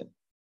pretty often.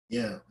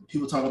 Yeah,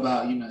 people talk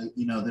about,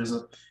 there's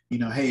a,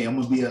 hey, I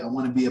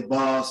want to be a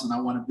boss, and I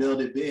want to build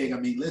it big. I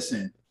mean,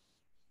 listen,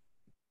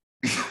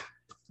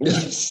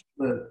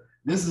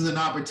 this is an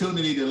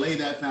opportunity to lay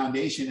that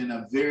foundation in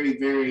a very,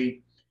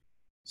 very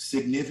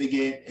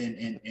significant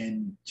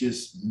and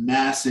just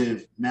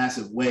massive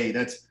way.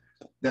 That's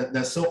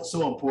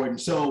so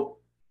important. So,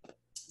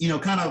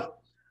 kind of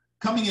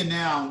coming in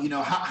now,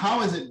 how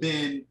has it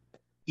been?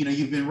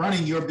 You've been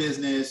running your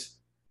business.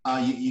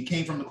 You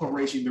came from the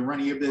corporation. You've been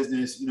running your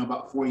business,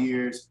 about 4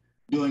 years,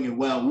 doing it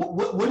well.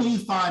 What do you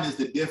find is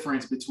the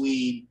difference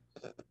between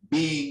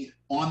being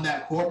on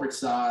that corporate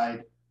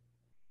side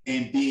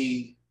and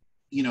being,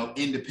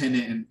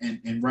 independent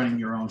and running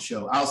your own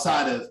show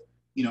outside of,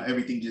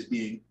 everything just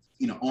being,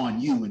 on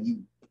you and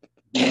you?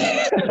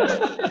 Yeah,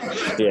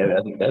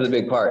 that's a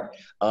big part.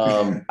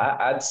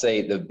 I'd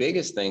say the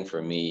biggest thing for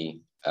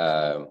me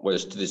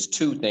was there's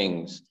two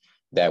things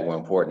that were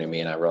important to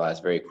me, and I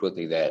realized very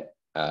quickly that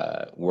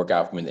work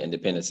out from the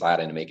independent side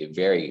and make it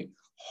very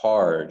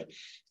hard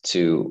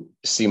to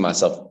see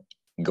myself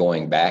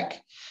going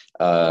back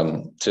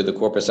to the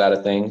corporate side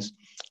of things.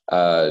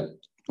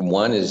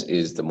 One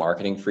is the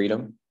marketing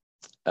freedom.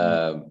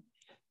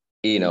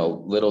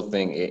 Little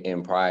thing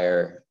in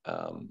prior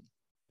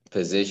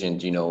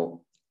positions,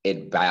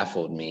 it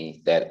baffled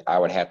me that I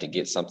would have to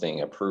get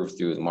something approved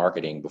through the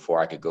marketing before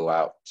I could go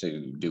out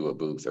to do a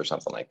booth or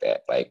something like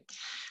that. Like,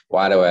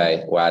 why do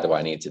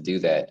I need to do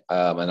that?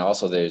 And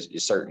also there's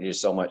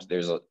so much,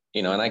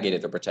 and I get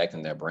it, they're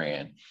protecting their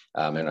brand.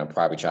 And I'm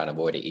probably trying to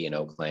avoid an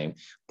E&O claim,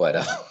 but,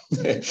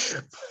 errors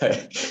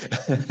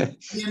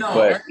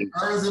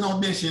and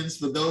omissions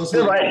for those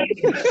who right.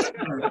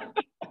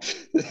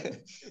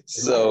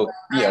 So,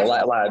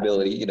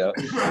 liability,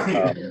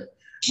 Right.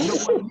 We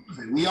don't want to use it.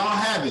 We all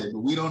have it, but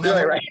we don't have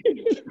it.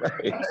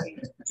 Right.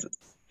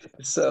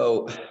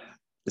 So,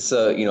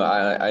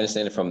 I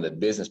understand it from the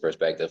business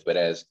perspective, but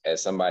as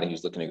somebody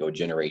who's looking to go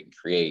generate and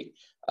create,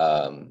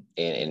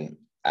 and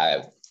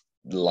I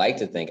like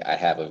to think I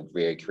have a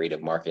very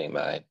creative marketing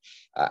mind.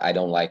 I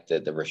don't like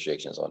the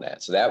restrictions on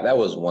that. So that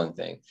was one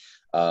thing.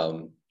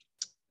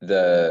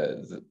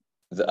 The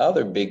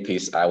other big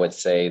piece I would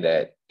say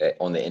that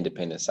on the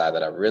independent side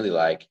that I really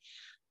like,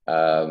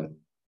 of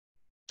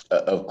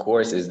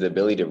course, is the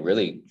ability to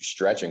really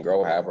stretch and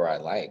grow however I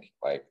like.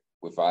 Like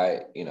if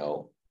I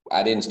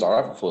didn't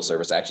start off a full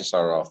service. I actually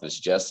started off as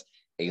just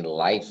a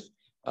life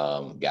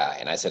guy.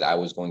 And I said I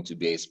was going to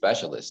be a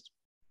specialist.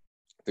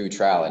 Through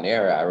trial and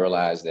error, I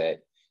realized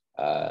that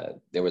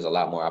there was a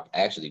lot more,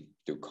 actually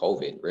through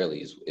COVID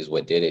really is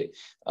what did it.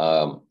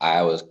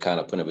 I was kind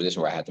of put in a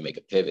position where I had to make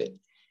a pivot.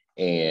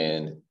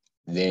 And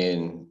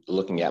then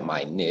looking at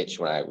my niche,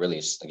 when I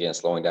really, again,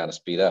 slowing down to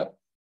speed up,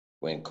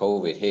 when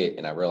COVID hit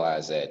and I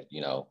realized that,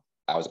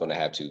 I was going to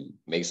have to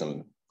make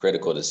some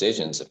critical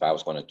decisions if I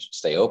was going to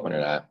stay open or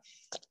not.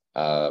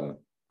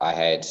 I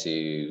had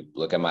to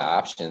look at my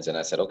options and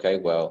I said, okay,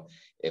 well,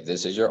 if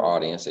this is your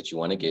audience that you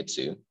want to get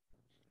to,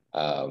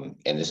 and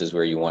this is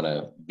where you want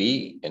to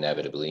be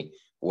inevitably,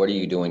 what are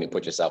you doing to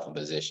put yourself in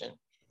position?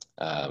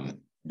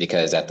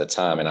 Because at the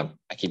time, and I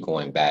keep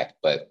going back,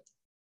 but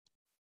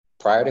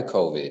prior to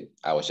COVID,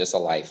 I was just a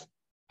life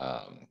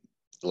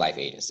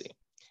agency.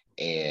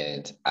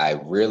 And I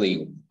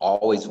really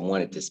always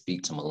wanted to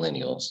speak to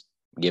millennials,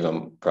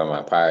 given from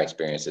my prior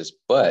experiences,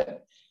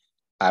 but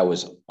I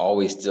was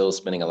always still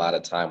spending a lot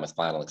of time with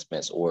final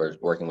expense or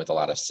working with a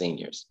lot of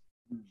seniors.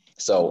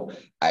 So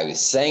I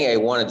was saying I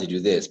wanted to do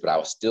this, but I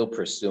was still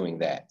pursuing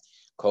that.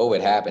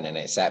 COVID happened and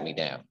it sat me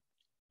down.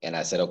 And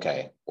I said,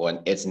 okay,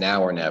 well, it's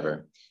now or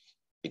never.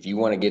 If you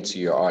want to get to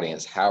your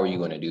audience, how are you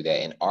going to do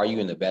that? And are you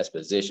in the best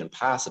position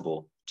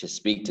possible to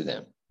speak to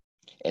them?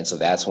 And so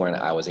that's when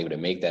I was able to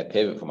make that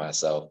pivot for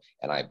myself.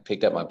 And I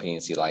picked up my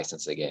PNC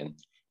license again.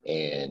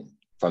 And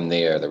from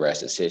there, the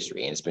rest is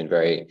history. And it's been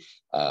very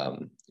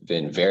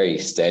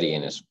steady,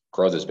 and its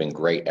growth has been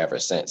great ever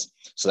since.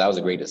 So that was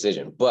a great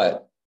decision.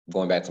 But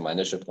going back to my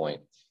initial point,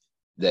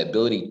 the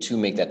ability to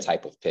make that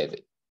type of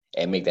pivot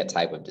and make that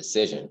type of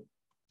decision,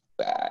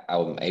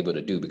 I'm able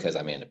to do because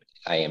I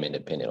am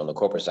independent. On the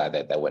corporate side,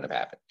 that wouldn't have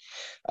happened.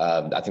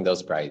 I think those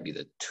would probably be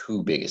the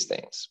two biggest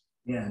things.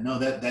 Yeah, no,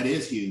 that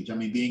is huge. I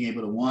mean, being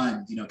able to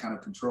kind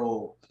of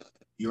control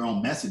your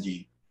own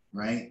messaging,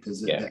 right?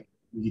 Because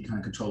you kind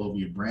of control over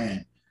your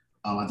brand.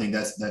 I think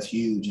that's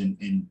huge,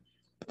 and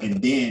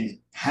then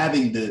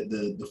having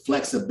the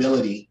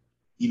flexibility,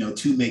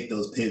 to make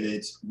those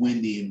pivots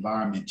when the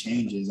environment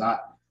changes. I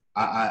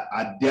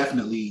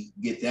definitely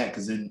get that,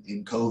 because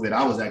in COVID,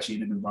 I was actually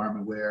in an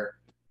environment where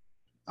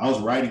I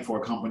was writing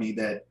for a company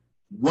that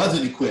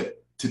wasn't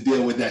equipped to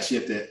deal with that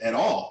shift at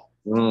all.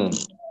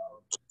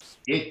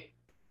 It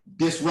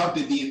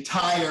disrupted the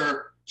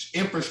entire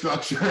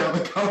infrastructure of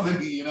the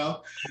company,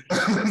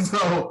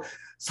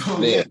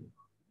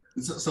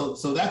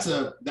 So that's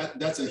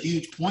a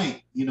huge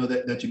point,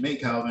 that you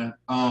make, Calvin.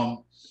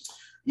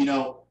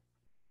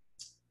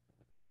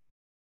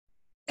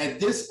 At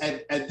this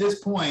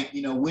point,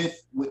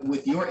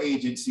 with your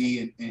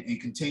agency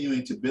and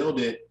continuing to build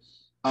it,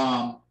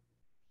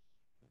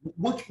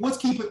 what's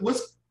keeping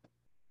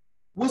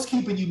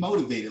you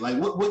motivated? Like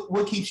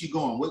what keeps you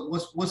going?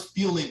 What's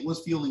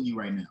fueling you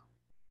right now?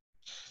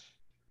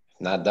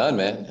 Not done,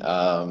 man.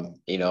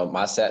 You know,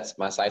 my sights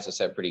are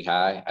set pretty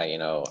high.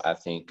 I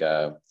think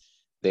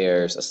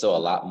there's still a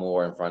lot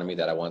more in front of me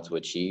that I want to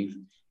achieve.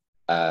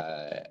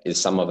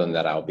 Is some of them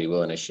that I'll be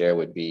willing to share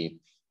would be,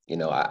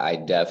 I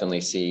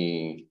definitely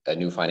see a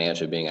new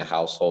financial being a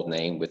household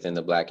name within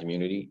the Black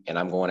community, and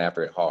I'm going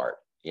after it hard.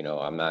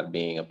 I'm not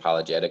being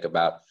apologetic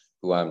about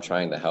who I'm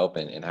trying to help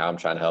and how I'm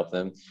trying to help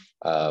them.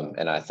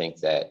 And I think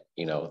that,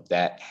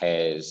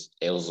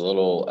 it was a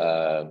little,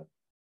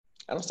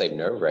 I don't say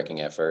nerve-wracking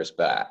at first,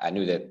 but I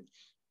knew that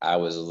I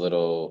was a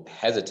little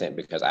hesitant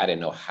because I didn't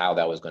know how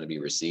that was going to be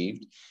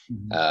received.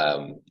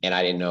 And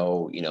I didn't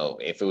know,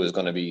 if it was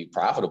going to be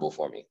profitable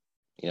for me,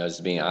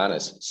 just being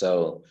honest.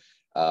 So,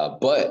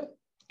 but,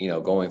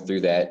 going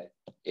through that,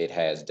 it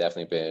has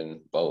definitely been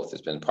both.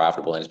 It's been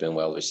profitable and it's been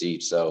well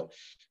received. So,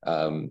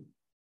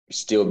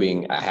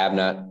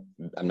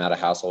 I'm not a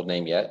household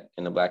name yet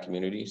in the Black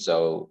community.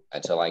 So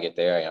until I get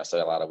there, I still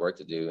have a lot of work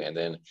to do. And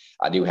then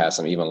I do have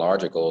some even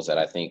larger goals that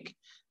I think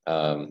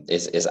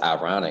is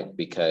ironic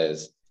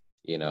because,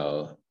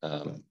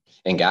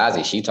 and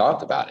Ghazi, she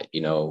talked about it,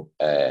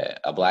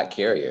 a Black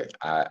carrier.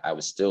 I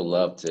would still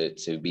love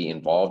to be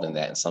involved in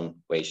that in some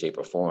way, shape,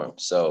 or form.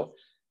 So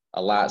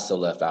a lot still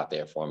left out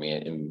there for me.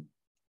 And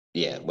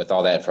yeah, with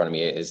all that in front of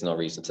me, it's no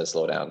reason to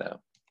slow down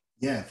now.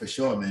 Yeah, for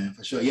sure, man.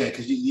 For sure. Yeah,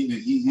 because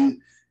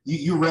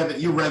you're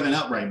revving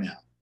up right now.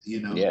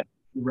 Yeah.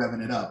 You're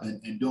revving it up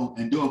and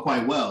doing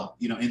quite well.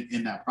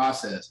 In that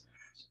process.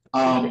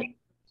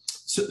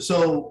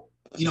 So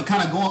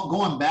kind of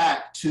going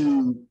back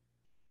to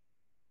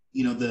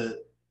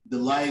the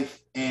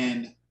life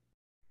and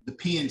the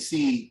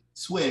PNC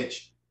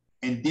switch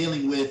and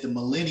dealing with the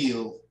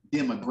millennial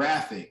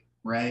demographic,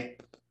 right?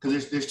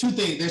 Because there's two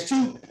things. There's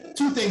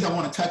two things I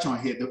want to touch on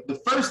here.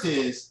 The first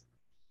is,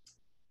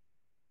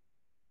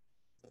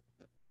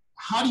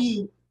 how do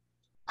you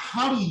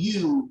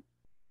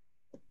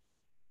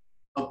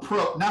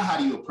approach, not how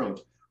do you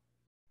approach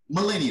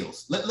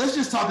millennials? Let's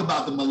just talk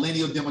about the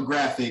millennial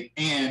demographic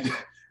and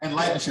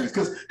life insurance,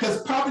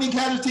 because property and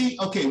casualty,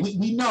 okay,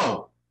 we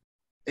know,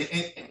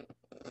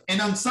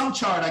 and on some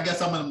chart, I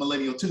guess I'm a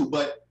millennial too,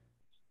 but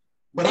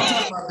I'm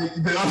talking about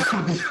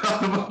the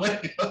other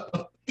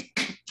millennial.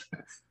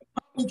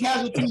 Property and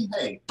casualty,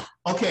 hey,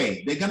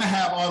 okay, they're gonna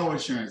have auto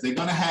insurance, they're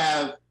gonna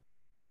have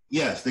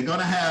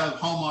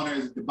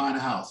homeowners buying a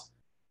house.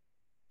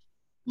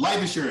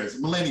 Life insurance,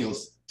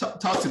 millennials.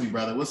 Talk to me,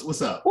 brother.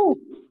 What's up? Ooh,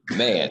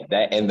 man,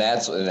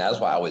 that's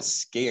why I was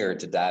scared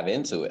to dive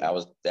into it.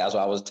 That's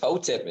why I was toe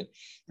tipping,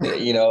 to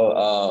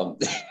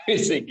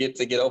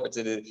get over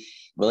to the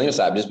millennial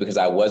side, just because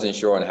I wasn't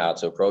sure on how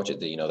to approach it.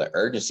 The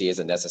urgency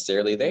isn't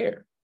necessarily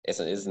there.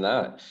 It's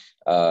not.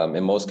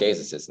 In most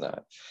cases, it's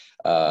not.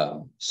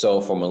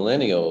 So for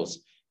millennials,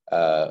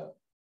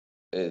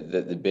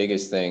 the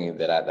biggest thing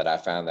that I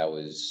found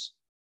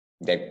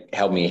that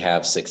helped me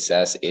have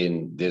success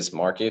in this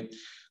market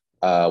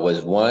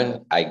was,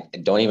 one, I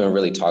don't even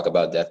really talk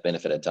about death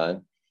benefit a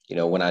ton.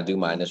 When I do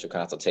my initial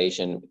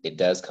consultation, it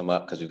does come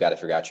up because we've got to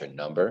figure out your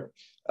number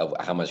of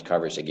how much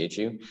coverage to get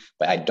you,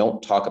 but I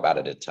don't talk about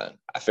it a ton.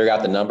 I figure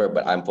out the number,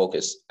 but I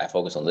focus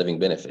on living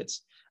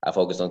benefits. I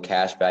focus on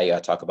cash value. I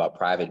talk about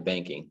private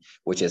banking,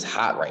 which is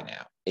hot right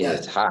now. It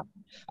is hot.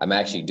 I'm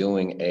actually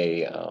doing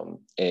an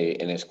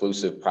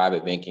exclusive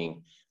private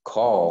banking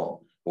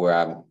call where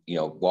I'm,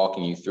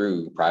 walking you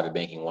through private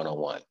banking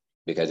 101,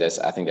 because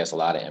I think that's a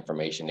lot of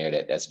information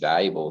there that's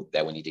valuable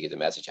that we need to get the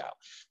message out.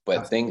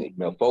 But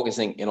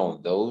focusing in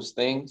on those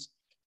things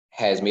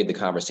has made the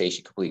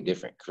conversation completely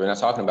different, because we're not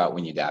talking about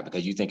when you die,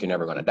 because you think you're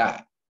never going to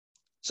die.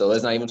 So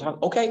let's not even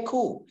talk. Okay,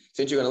 cool.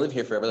 Since you're going to live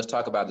here forever, let's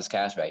talk about this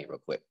cash value real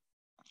quick.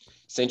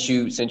 Since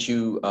you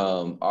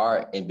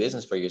are in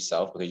business for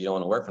yourself because you don't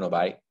want to work for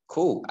nobody,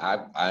 cool.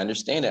 I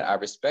understand that. I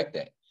respect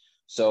that.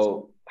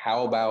 So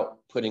how about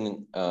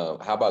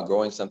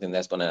growing something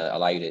that's going to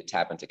allow you to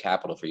tap into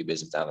capital for your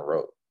business down the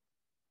road?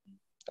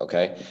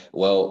 Okay.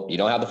 Well, you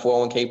don't have the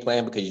 401k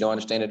plan because you don't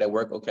understand it at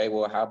work. Okay.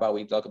 Well, how about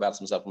we talk about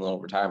some supplemental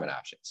retirement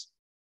options?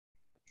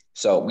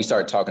 So we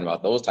started talking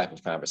about those type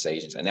of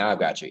conversations, and now I've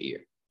got your ear.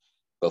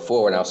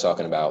 Before, when I was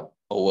talking about,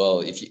 oh, well,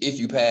 if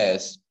you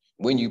pass,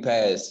 when you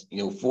pass,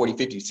 40,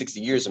 50, 60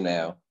 years from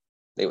now,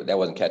 that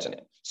wasn't catching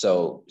it.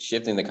 So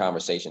shifting the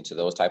conversation to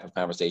those type of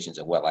conversations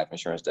and what life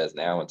insurance does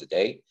now and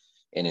today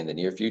and in the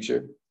near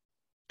future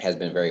has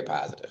been very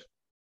positive.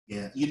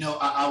 Yeah,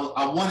 I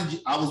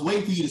was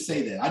waiting for you to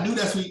say that. I knew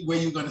that's where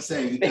you were going to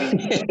say, because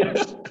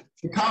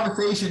the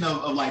conversation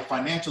of like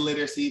financial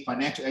literacy,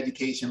 financial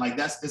education, like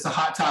it's a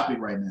hot topic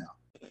right now.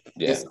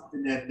 Yeah. It's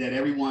something that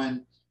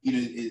everyone,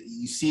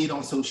 you see it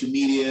on social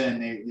media,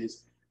 and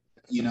there's,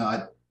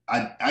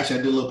 I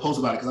did a little post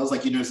about it because I was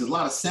like, there's a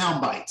lot of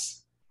sound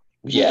bites.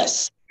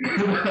 Yes. There's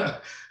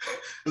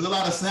a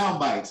lot of sound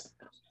bites.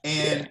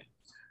 And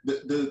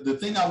the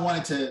thing I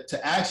wanted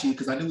to ask you,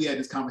 because I knew we had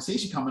this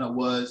conversation coming up,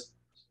 was,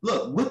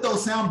 look, with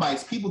those sound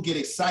bites, people get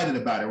excited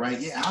about it, right?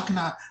 Yeah, how can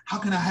I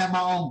have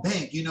my own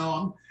bank?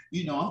 I'm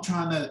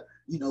trying to,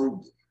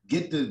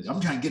 get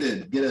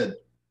a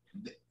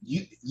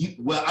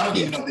well, I don't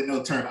even know if they know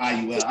the term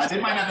IUL. They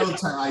might not know the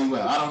term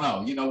IUL. I don't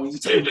know. You know, when you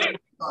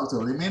talk to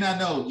them, they may not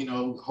know, you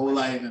know, whole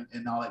life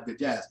and all that good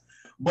jazz.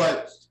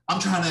 But I'm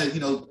trying to, you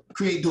know,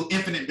 do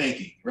infinite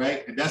banking,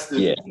 right? And that's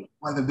one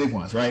of the big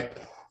ones, right?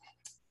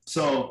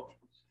 So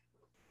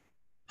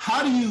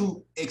how do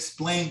you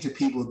explain to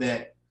people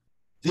that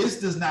this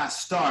does not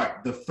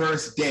start the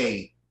first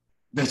day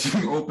that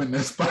you open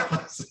this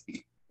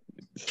policy?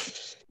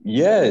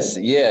 Yes,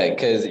 yeah,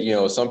 because you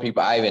know some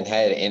people I even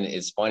had, and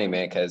it's funny,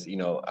 man, because you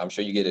know I'm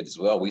sure you get it as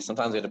well. We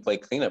sometimes have to play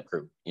cleanup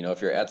crew. You know,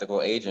 if you're an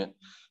ethical agent,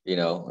 you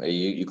know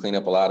you clean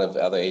up a lot of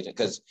other agents.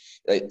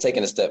 Because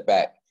taking a step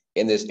back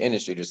in this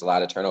industry, there's a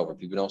lot of turnover.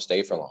 People don't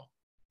stay for long,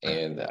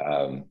 and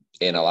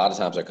a lot of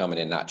times they're coming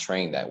in not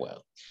trained that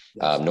well.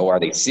 Yes. Nor are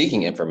they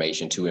seeking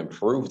information to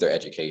improve their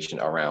education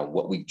around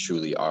what we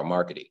truly are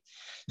marketing.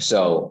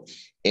 So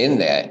in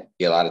that,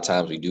 a lot of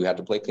times we do have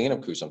to play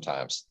cleanup crew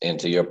sometimes. And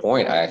to your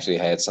point, I actually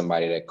had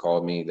somebody that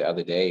called me the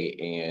other day,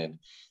 and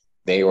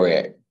they were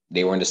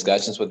in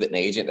discussions with an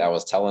agent that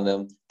was telling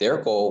them their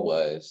goal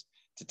was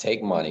to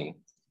take money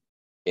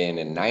and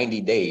in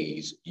 90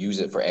 days use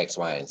it for X,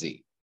 Y, and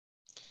Z.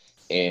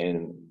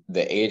 And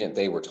the agent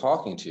they were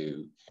talking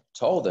to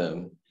told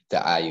them the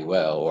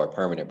IUL, or a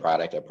permanent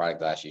product, a product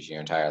that lasts you your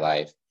entire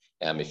life,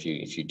 if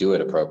you do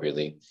it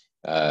appropriately,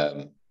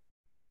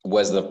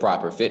 was the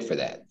proper fit for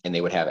that, and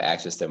they would have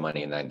access to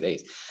money in 90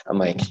 days. I'm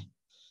like,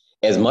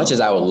 as much as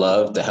I would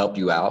love to help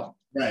you out,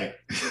 right?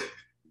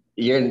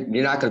 You're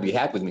not going to be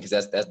happy with me,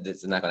 because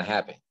that's not going to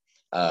happen.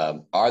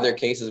 Are there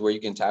cases where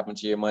you can tap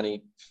into your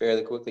money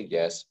fairly quickly?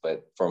 Yes,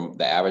 but from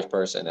the average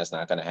person, that's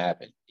not going to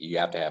happen. You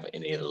have to have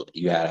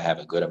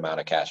a good amount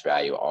of cash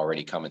value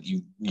already coming.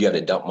 You have to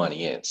dump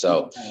money in.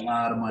 So a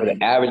lot of money. For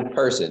the average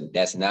person,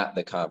 that's not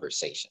the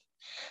conversation.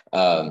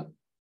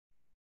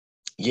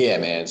 Yeah,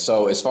 man.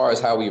 So as far as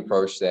how we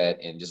approach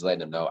that and just letting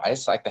them know, I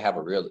just like to have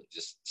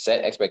just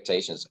set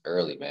expectations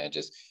early, man.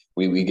 Just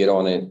we get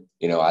on it.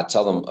 You know, I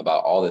tell them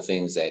about all the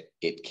things that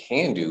it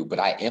can do, but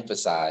I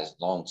emphasize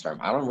long-term.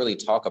 I don't really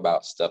talk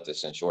about stuff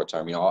that's in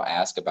short-term. You know, I'll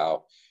ask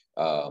about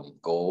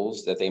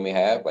goals that they may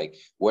have. Like,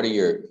 what are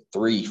your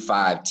 3,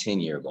 5,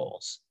 10-year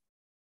goals?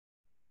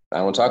 I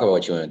don't talk about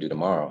what you want to do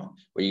tomorrow.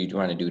 What are you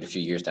trying to do a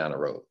few years down the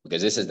road?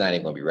 Because this is not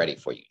even going to be ready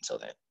for you until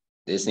then.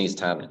 This needs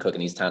time to cook. It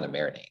needs time to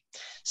marinate.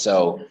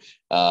 So,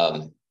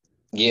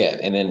 yeah.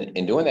 And then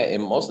in doing that,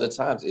 and most of the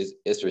times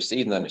it's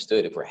received and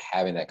understood if we're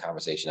having that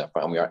conversation up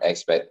front. We are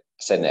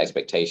setting the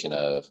expectation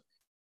of,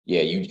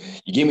 yeah, you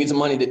give me some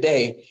money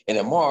today, and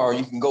tomorrow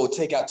you can go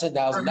take out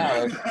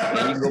 $10,000 and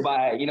you can go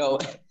buy, you know,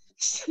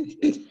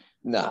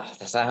 nah,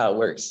 that's not how it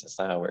works. That's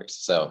not how it works.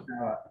 So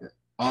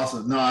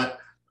awesome. No,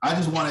 I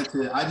just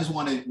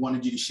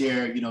wanted you to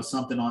share, you know,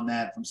 something on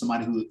that from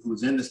somebody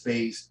who's in the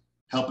space,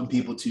 helping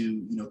people to,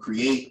 you know,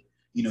 create,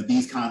 you know,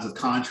 these kinds of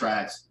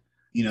contracts,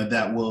 you know,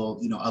 that will,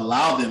 you know,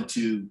 allow them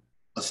to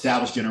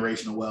establish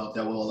generational wealth,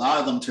 that will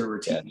allow them to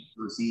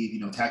receive,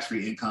 you know,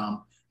 tax-free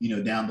income, you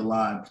know, down the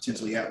line,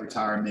 potentially at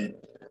retirement,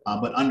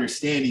 but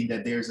understanding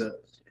that there is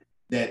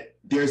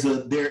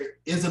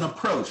an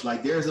approach.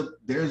 Like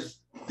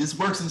this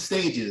works in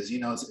stages. You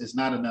know, it's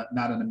not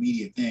an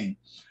immediate thing.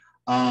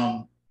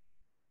 How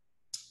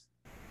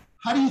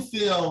do you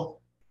feel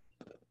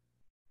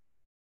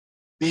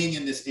being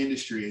in this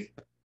industry?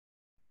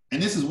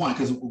 And this is one,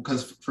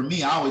 because for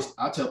me, I'll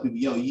tell people,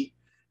 yo,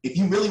 if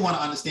you really want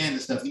to understand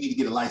this stuff, you need to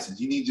get a license.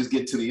 You need to just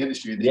get to the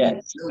industry. And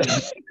then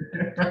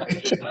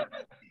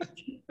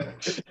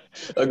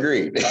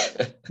Agreed.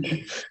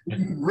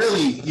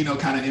 Really, you know,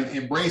 kind of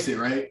embrace it,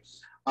 right?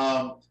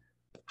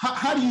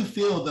 How do you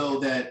feel though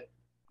that,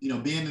 you know,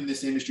 being in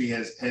this industry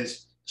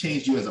has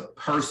changed you as a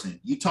person?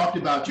 You talked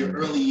about your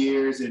early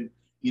years and,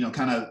 you know,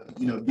 kind of,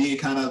 you know, being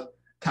kind of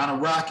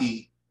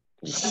rocky.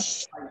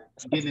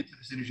 Getting into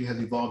this industry has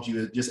evolved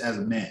you just as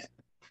a man.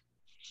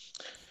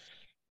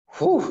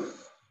 Whew,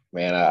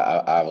 man,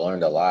 I've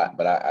learned a lot,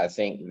 but I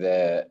think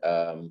that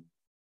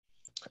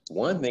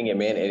one thing,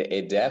 man,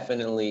 it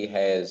definitely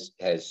has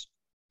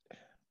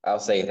I'll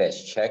say it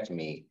has checked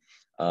me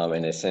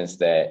in the sense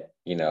that,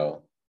 you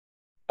know,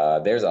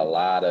 there's a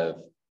lot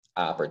of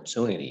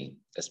opportunity,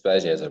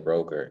 especially as a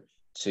broker,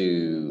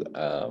 to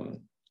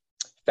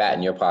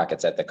fatten your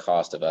pockets at the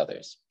cost of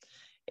others.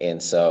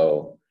 And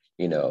so,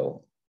 you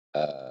know,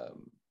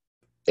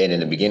 and in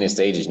the beginning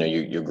stages, you know,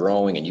 you're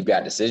growing and you've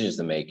got decisions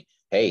to make.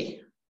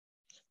 Hey,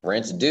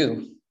 rent's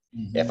due.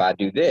 Mm-hmm. If I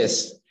do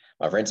this,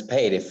 my rent's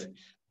paid.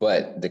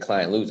 But the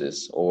client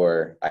loses,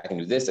 or I can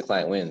do this, the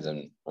client wins,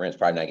 and rent's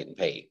probably not getting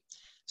paid.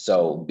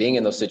 So being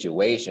in those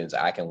situations,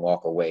 I can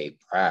walk away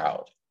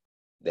proud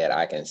that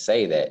I can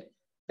say that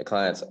the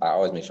clients, I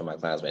always make sure my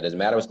clients win. It doesn't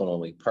matter what's going on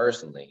with me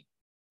personally,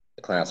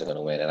 the clients are going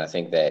to win. And I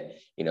think that,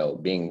 you know,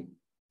 being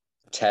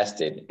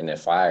tested in the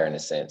fire, in a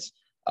sense,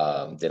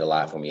 did a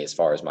lot for me as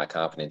far as my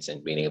confidence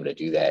in being able to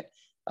do that.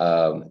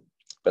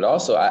 But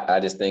also, I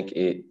just think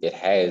it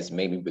has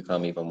made me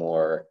become even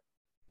more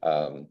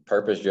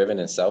purpose-driven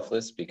and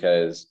selfless,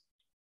 because,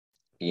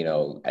 you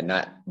know, and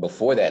not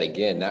before that,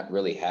 again, not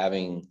really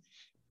having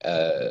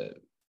a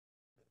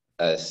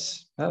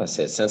not a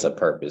sense of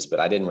purpose, but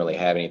I didn't really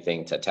have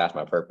anything to attach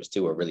my purpose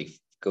to, or really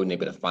couldn't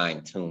able to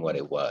fine tune what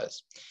it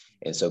was.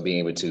 And so being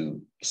able to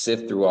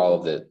sift through all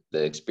of the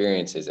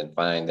experiences and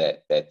find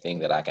that thing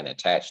that I can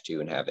attach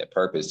to and have that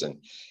purpose, and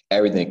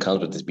everything that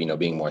comes with this,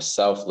 being more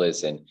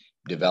selfless and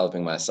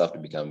developing myself to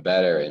become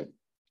better, and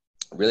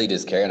really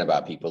just caring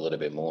about people a little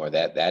bit more.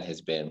 That has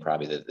been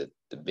probably the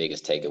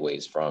biggest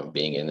takeaways from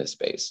being in this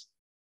space.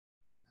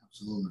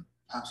 Absolutely.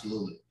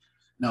 Absolutely.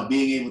 Now,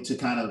 being able to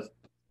kind of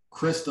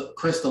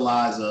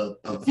crystallize a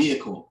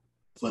vehicle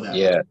for that.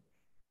 Yeah. Life,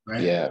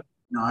 right. Yeah.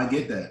 No, I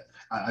get that.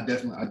 I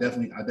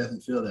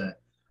definitely feel that.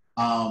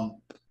 And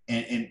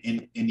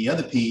the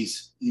other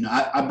piece,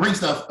 I bring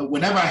stuff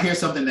whenever I hear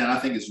something that I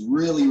think is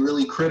really,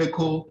 really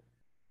critical.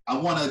 I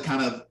want to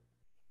kind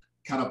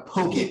of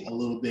poke it a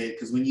little bit,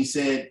 because when you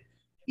said,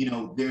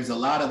 there's a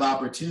lot of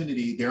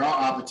opportunity, there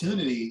are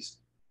opportunities.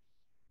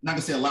 Not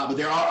gonna say a lot, but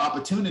there are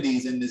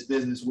opportunities in this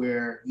business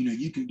where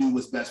you can do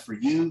what's best for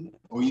you,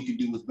 or you can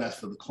do what's best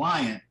for the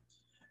client.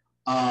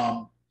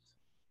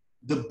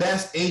 The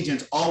best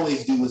agents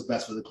always do what's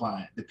best for the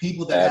client. The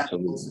people that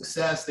have the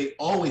success, they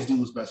always do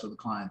what's best for the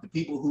client. The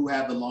people who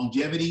have the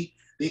longevity,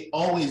 they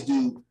always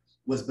do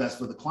what's best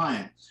for the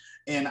client.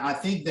 And I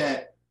think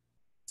that,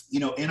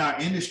 in our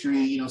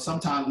industry,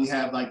 sometimes we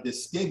have like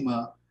this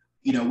stigma,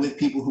 with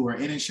people who are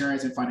in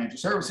insurance and financial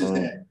services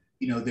that,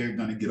 they're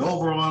going to get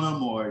over on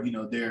them, or,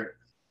 they're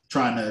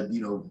trying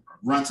to,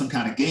 run some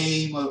kind of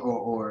game,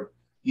 or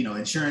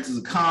insurance is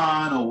a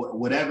con, or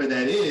whatever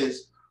that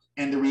is.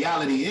 And the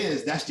reality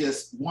is that's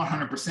just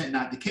 100%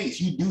 not the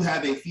case. You do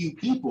have a few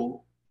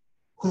people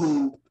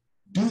who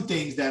do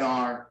things that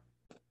are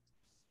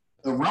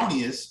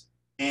erroneous,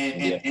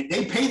 and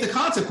they pay the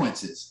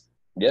consequences.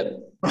 Yep.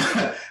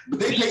 But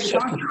they pay the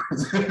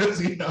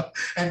consequences,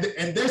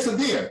 and they're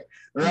severe,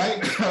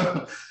 right?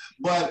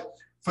 But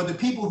for the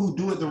people who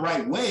do it the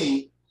right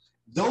way,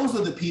 those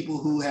are the people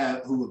who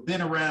have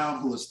been around,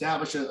 who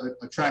establish a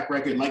track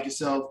record, like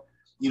yourself,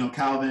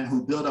 Calvin,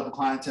 who build up a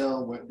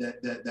clientele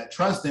that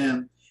trust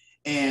them,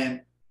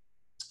 and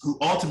who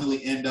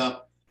ultimately end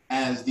up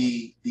as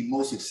the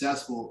most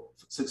successful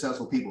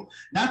people.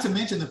 Not to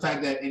mention the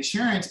fact that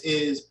insurance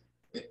is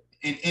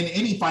in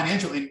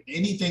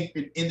anything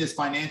in this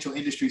financial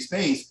industry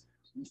space,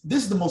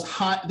 this is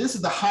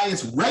the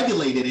highest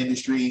regulated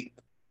industry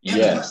in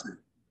the country.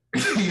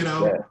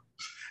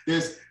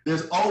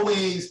 There's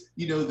always,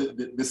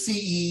 the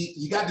CE,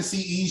 you got the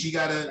CEs, you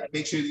got to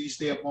make sure that you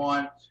stay up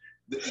on.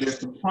 There's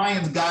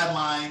compliance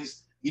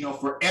guidelines,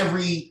 for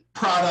every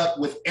product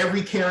with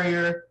every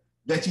carrier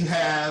that you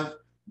have.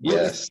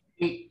 Yes.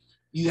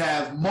 You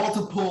have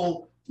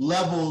multiple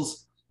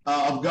levels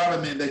of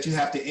government that you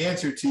have to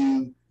answer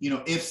to,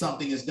 if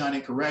something is done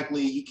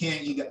incorrectly.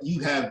 You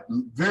have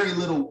very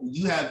little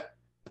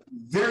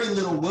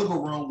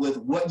wiggle room with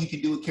what you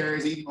can do with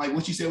carriers, even like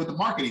what you said with the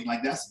marketing.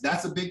 Like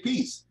that's a big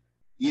piece,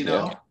 you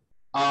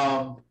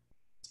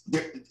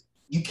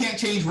can't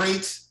change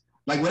rates.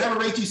 Like whatever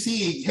rate you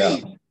see,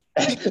 hey,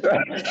 it's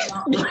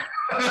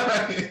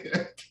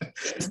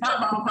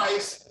not my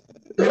price.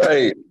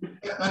 Right.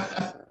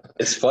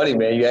 It's funny,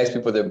 man. You ask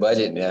people their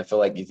budget, and I feel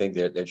like you think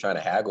they're trying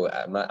to haggle.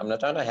 I'm not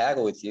trying to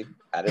haggle with you.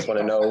 I just want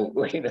to know,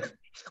 what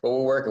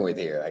we're working with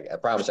here. I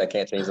promise I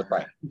can't change the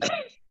price.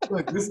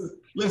 Look, I'm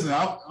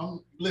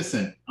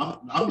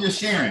just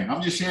sharing.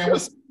 I'm just sharing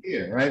what's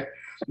here, right?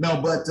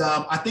 No, but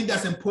I think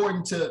that's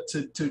important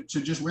to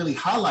just really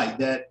highlight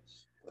that.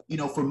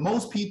 For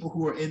most people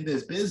who are in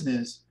this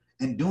business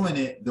and doing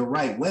it the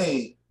right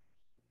way,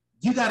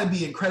 you got to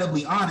be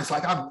incredibly honest.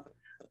 Like I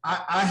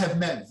have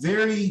met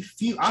very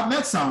few. I've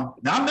met some.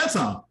 Now I've met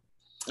some.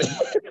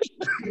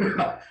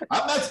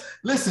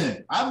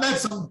 I met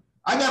some.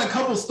 I got a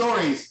couple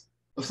stories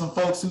of some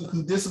folks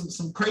who did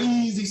some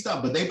crazy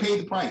stuff, but they paid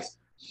the price.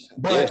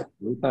 But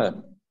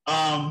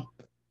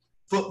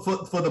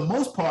for the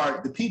most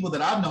part, the people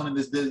that I've known in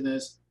this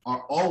business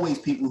are always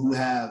people who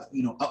have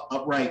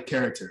upright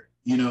character.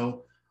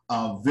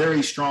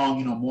 Very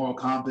strong, moral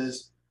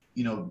compass,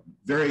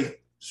 very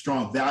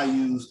strong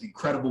values,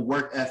 incredible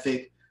work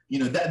ethic.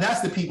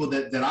 That's the people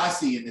that I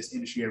see in this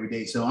industry every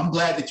day. So I'm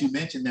glad that you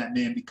mentioned that,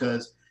 man,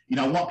 because,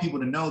 I want people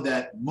to know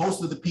that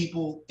most of the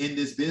people in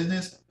this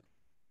business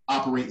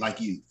operate like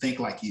you, think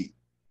like you.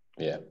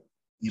 Yeah,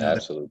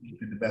 absolutely.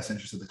 In the best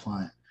interest of the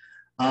client.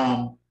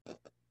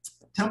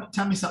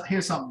 Tell me something.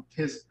 Here's something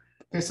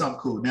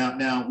cool.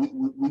 Now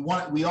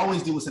we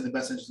always do what's in the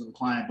best interest of the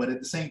client, but at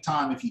the same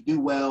time, if you do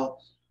well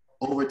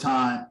over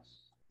time,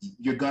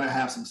 you're gonna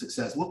have some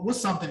success. What's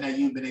something that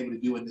you've been able to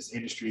do in this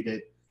industry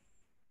that,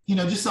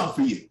 just something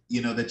for you,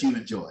 that you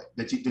enjoy,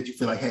 that you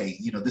feel like, hey,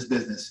 this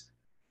business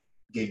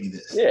gave me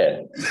this.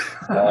 Yeah.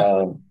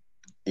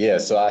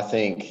 So I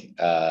think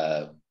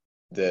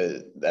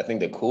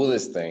the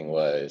coolest thing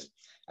was,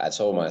 I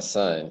told my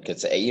son,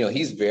 because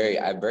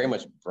I very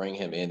much bring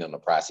him in on the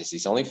process.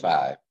 He's only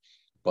 5.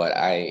 But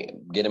I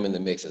get him in the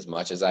mix as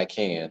much as I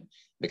can,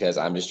 because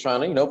I'm just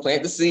trying to,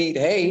 plant the seed.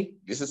 Hey,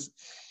 this is,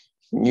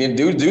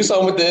 do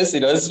something with this.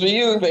 This is for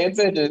you. Pay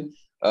attention.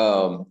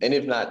 And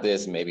if not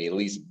this, maybe at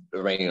least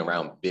reigning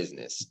around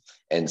business.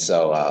 And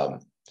so,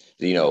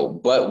 you know,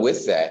 but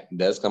with that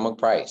does come a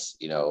price.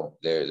 You know,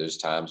 there's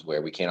times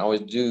where we can't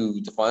always do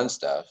the fun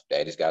stuff.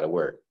 That just got to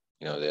work.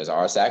 You know, there's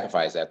our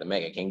sacrifice I have to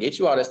make. I can't get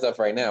you all that stuff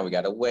right now. We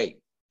got to wait.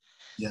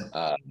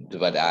 Yeah.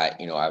 But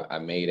I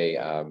made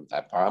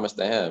I promised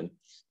to him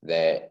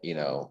that, you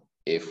know,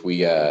 if we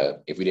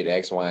did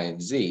X, Y,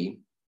 and Z,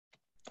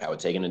 I would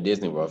take him to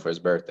Disney World for his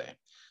birthday.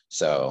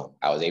 So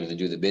I was able to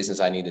do the business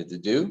I needed to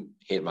do,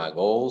 hit my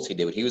goals. He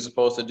did what he was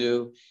supposed to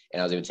do,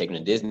 and I was able to take him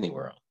to Disney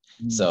World.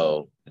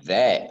 So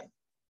that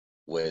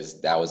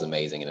was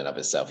amazing in and of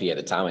itself. He had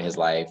the time of his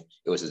life.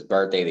 It was his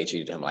birthday. They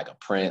treated him like a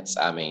prince.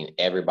 I mean,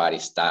 everybody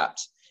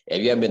stopped.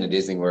 If you haven't been to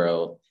Disney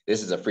World,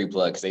 this is a free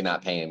plug because they're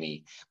not paying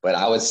me. But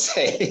I would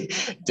say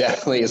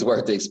definitely it's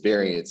worth the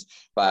experience.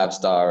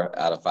 5-star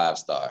out of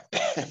 5-star.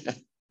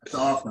 That's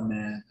awesome,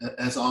 man.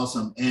 That's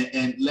awesome.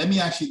 And let me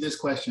ask you this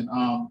question.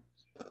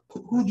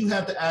 Who do you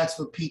have to ask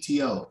for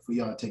PTO for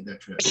y'all to take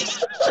that trip?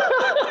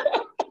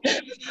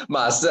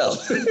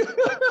 Myself.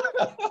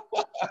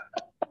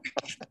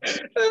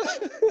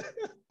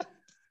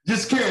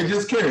 Just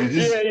curious.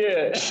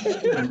 Yeah. Just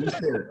curious.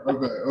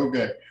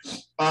 Okay.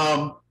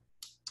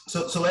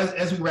 So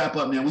as we wrap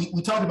up now,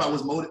 we talked about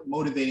what's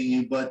motivating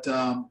you, but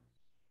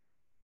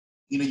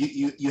you know,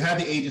 you have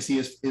the agency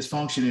is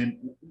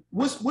functioning.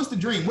 What's the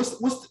dream?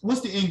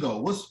 What's the end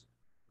goal? What's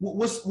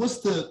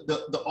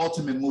the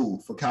ultimate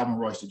move for Calvin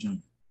Royster Jr.?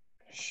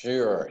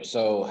 Sure.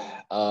 So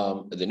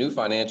the new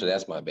financial,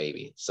 that's my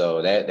baby.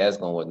 So that's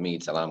going with me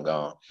till I'm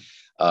gone.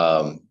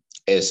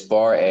 As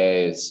far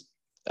as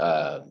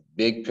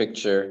big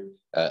picture,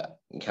 kind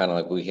of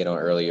like we hit on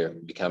earlier,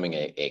 becoming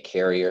a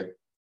carrier,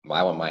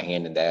 I want my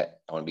hand in that.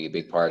 I want to be a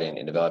big part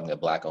in developing a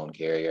Black-owned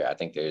carrier. I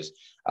think there's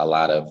a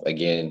lot of,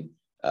 again,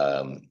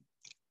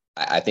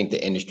 I think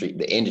the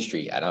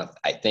industry,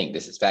 I think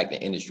this is fact, the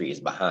industry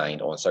is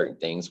behind on certain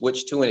things,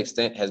 which to an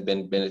extent has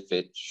been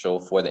beneficial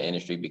for the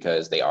industry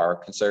because they are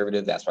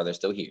conservative. That's why they're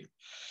still here.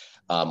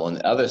 On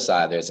the other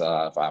side, there's a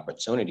lot of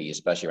opportunity,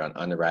 especially around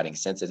underwriting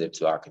sensitive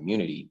to our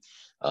community,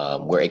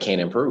 where it can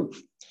improve.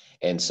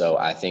 And so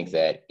I think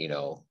that, you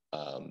know,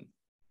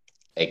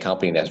 a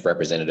company that's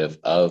representative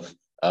of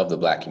the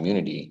Black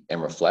community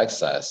and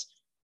reflects us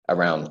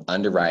around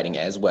underwriting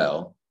as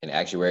well and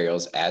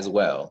actuarials as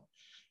well,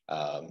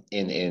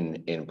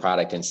 in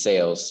product and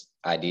sales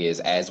ideas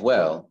as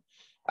well.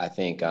 I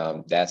think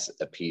that's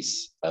a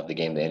piece of the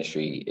game the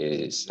industry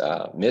is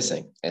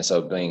missing. And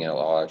so being a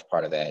large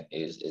part of that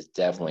is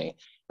definitely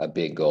a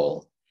big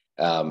goal.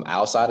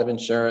 Outside of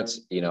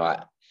insurance, you know,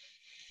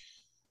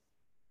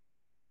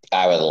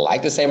 I would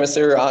like to say I'm a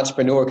serial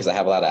entrepreneur because I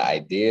have a lot of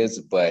ideas,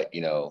 but,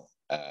 you know,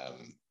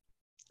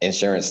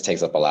 insurance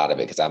takes up a lot of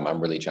it because I'm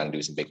really trying to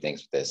do some big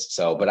things with this.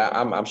 So, but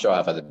I'm sure I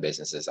have other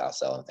businesses I'll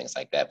sell and things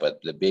like that. But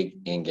the big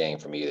end game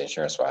for me, the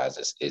insurance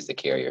wise, is the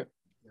carrier.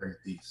 Carrier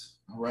piece.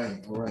 All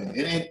right.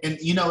 And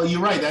you know,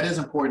 you're right. That is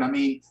important. I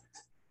mean,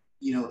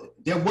 you know,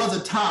 there was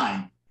a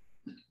time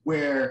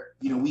where,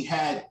 you know, we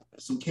had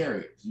some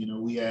carriers. You know,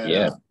 we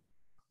had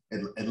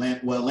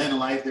Atlanta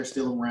Life, they're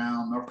still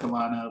around. North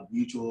Carolina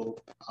Mutual,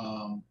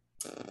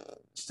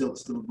 still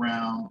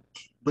around,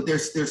 but they're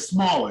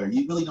smaller.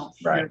 You really don't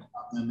hear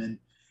about them.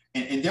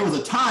 And there was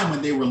a time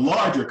when they were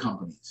larger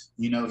companies.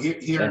 You know,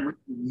 here in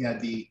Richmond, we had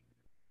the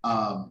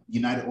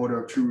United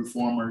Order of True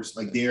Reformers,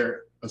 like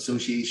their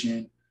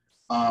association.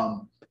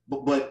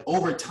 But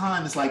over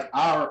time, it's like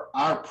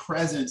our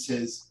presence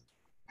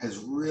has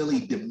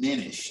really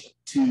diminished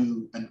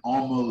to an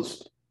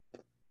almost,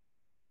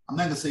 I'm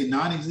not gonna say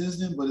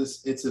non-existent, but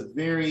it's a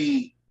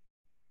very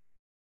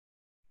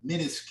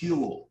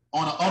minuscule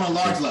on a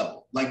large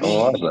level, like on a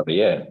large level,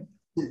 yeah.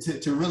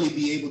 To really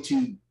be able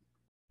to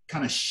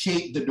kind of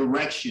shape the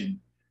direction,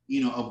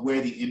 you know, of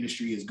where the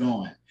industry is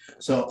going.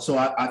 So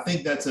I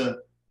think that's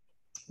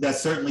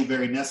certainly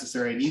very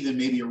necessary, and even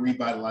maybe a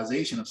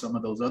revitalization of some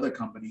of those other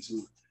companies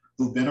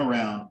who've been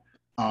around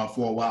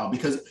for a while,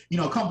 because, you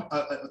know,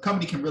 a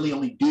company can really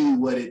only do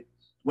what it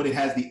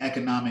has the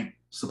economic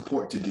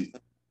support to do.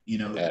 You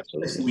know,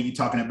 especially when you're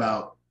talking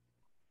about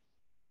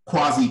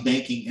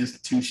quasi-banking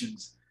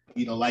institutions,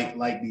 you know,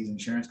 like these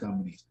insurance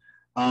companies.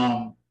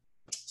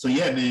 So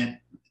yeah, man,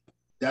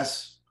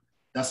 that's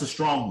a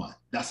strong one.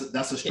 That's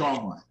a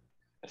strong one.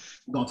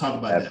 We're gonna talk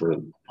about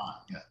that.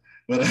 Yeah.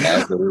 But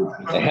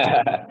absolutely.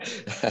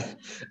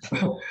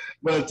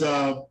 But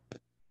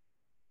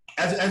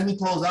as we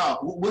close out,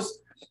 what's,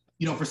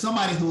 you know, for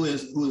somebody who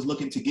is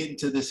looking to get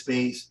into this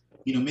space,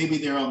 you know, maybe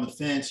they're on the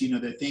fence, you know,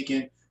 they're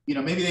thinking, you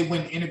know, maybe they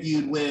went and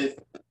interviewed with,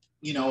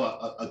 you know,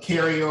 a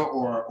carrier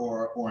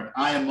or an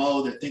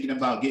IMO. They're thinking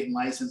about getting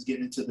licensed,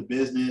 getting into the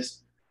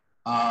business.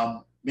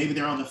 Maybe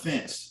they're on the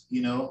fence.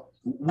 You know,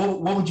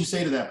 what would you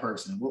say to that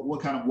person?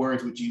 What kind of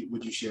words would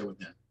you share with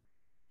them?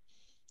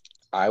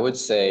 I would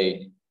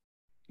say,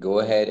 go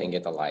ahead and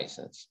get the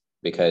license,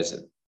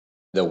 because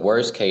the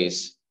worst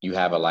case, you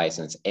have a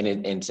license,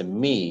 and to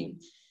me,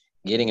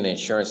 getting an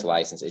insurance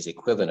license is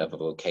equivalent of a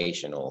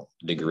vocational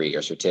degree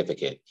or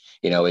certificate.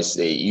 It's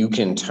you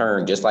can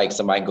turn, just like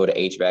somebody can go to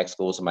HVAC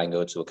school, somebody can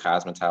go to a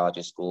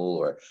cosmetology school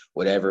or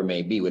whatever it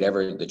may be,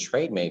 whatever the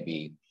trade may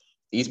be.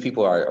 These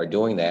people are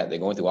doing that. They're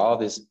going through all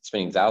this,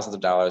 spending thousands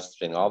of dollars,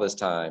 spending all this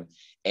time,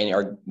 and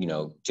are,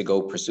 to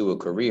go pursue a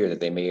career that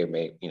they may or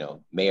may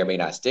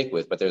not stick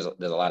with, but there's a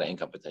lot of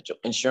income potential.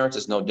 Insurance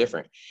is no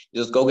different.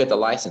 You just go get the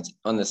license.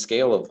 On the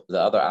scale of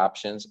the other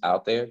options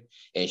out there,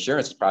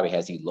 insurance probably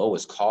has the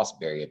lowest cost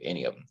barrier of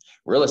any of them.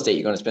 Real estate,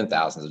 you're going to spend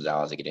thousands of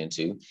dollars to get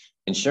into.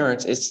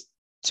 Insurance, it's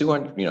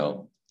 200,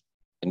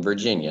 in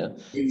Virginia,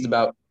 it's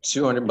about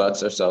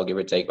 $200 or so, give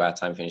or take, by the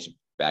time you finish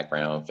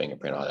background,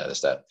 fingerprint, all that other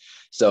stuff.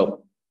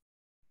 So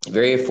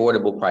very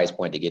affordable price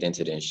point to get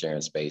into the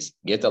insurance space,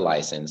 get the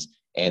license,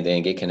 and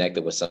then get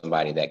connected with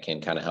somebody that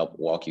can kind of help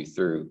walk you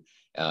through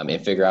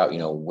and figure out,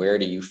 where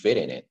do you fit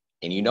in it?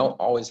 And you don't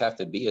always have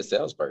to be a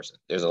salesperson.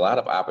 There's a lot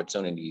of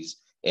opportunities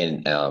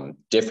in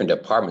different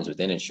departments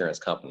within insurance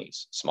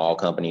companies, small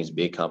companies,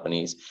 big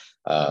companies,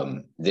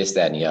 this,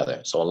 that, and the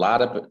other. So a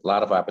lot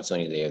of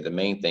opportunity there. The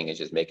main thing is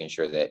just making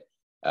sure that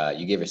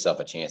you give yourself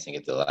a chance and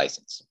get the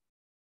license.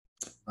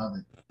 Love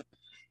it.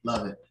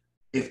 Love it.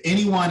 If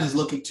anyone is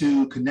looking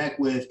to connect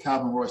with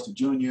Calvin Royster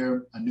Jr.,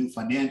 a new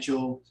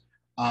financial,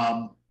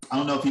 I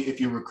don't know if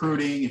you're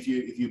recruiting, if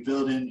you're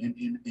building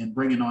and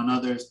bringing on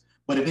others,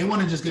 but if they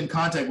want to just get in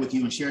contact with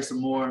you and share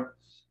some more,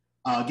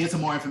 get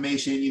some more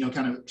information,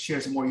 kind of share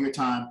some more of your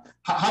time,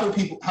 how do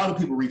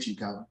people reach you,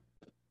 Calvin?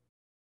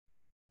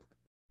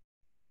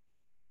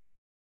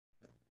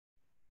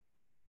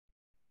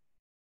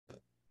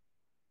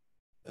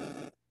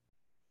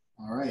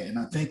 All right, and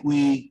I think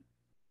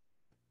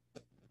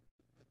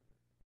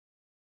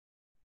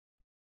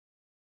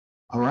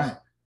all right,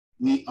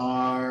 we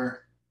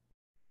are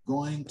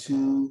going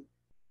to,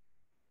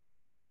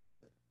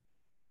 I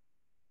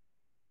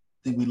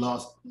think we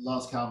lost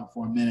Calvin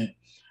for a minute,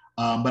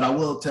 but I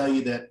will tell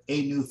you that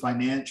A New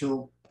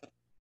Financial,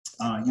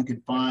 you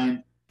can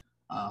find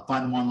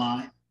them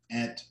online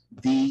at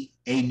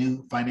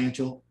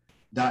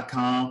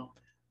theanewfinancial.com.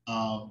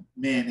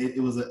 Man,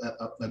 it was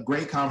a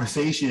great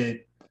conversation,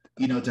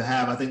 to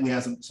have. I think we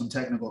had some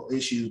technical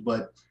issues,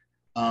 but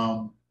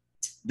the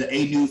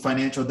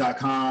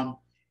anewfinancial.com.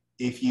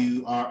 If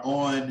you are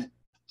on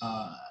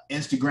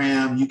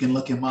Instagram, you can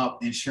look him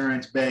up,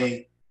 Insurance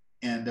Bay,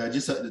 and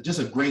just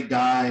a great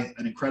guy,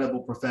 an incredible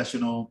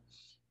professional.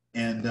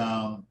 And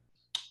I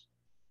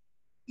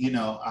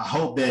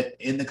hope that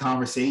in the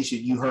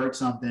conversation you heard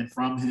something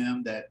from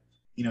him that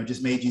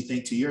just made you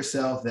think to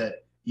yourself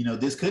that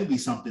this could be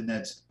something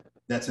that's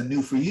a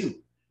new for you,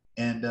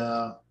 and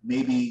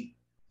maybe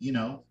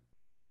you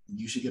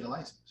should get a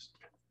license.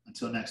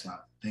 Until next time,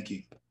 thank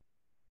you.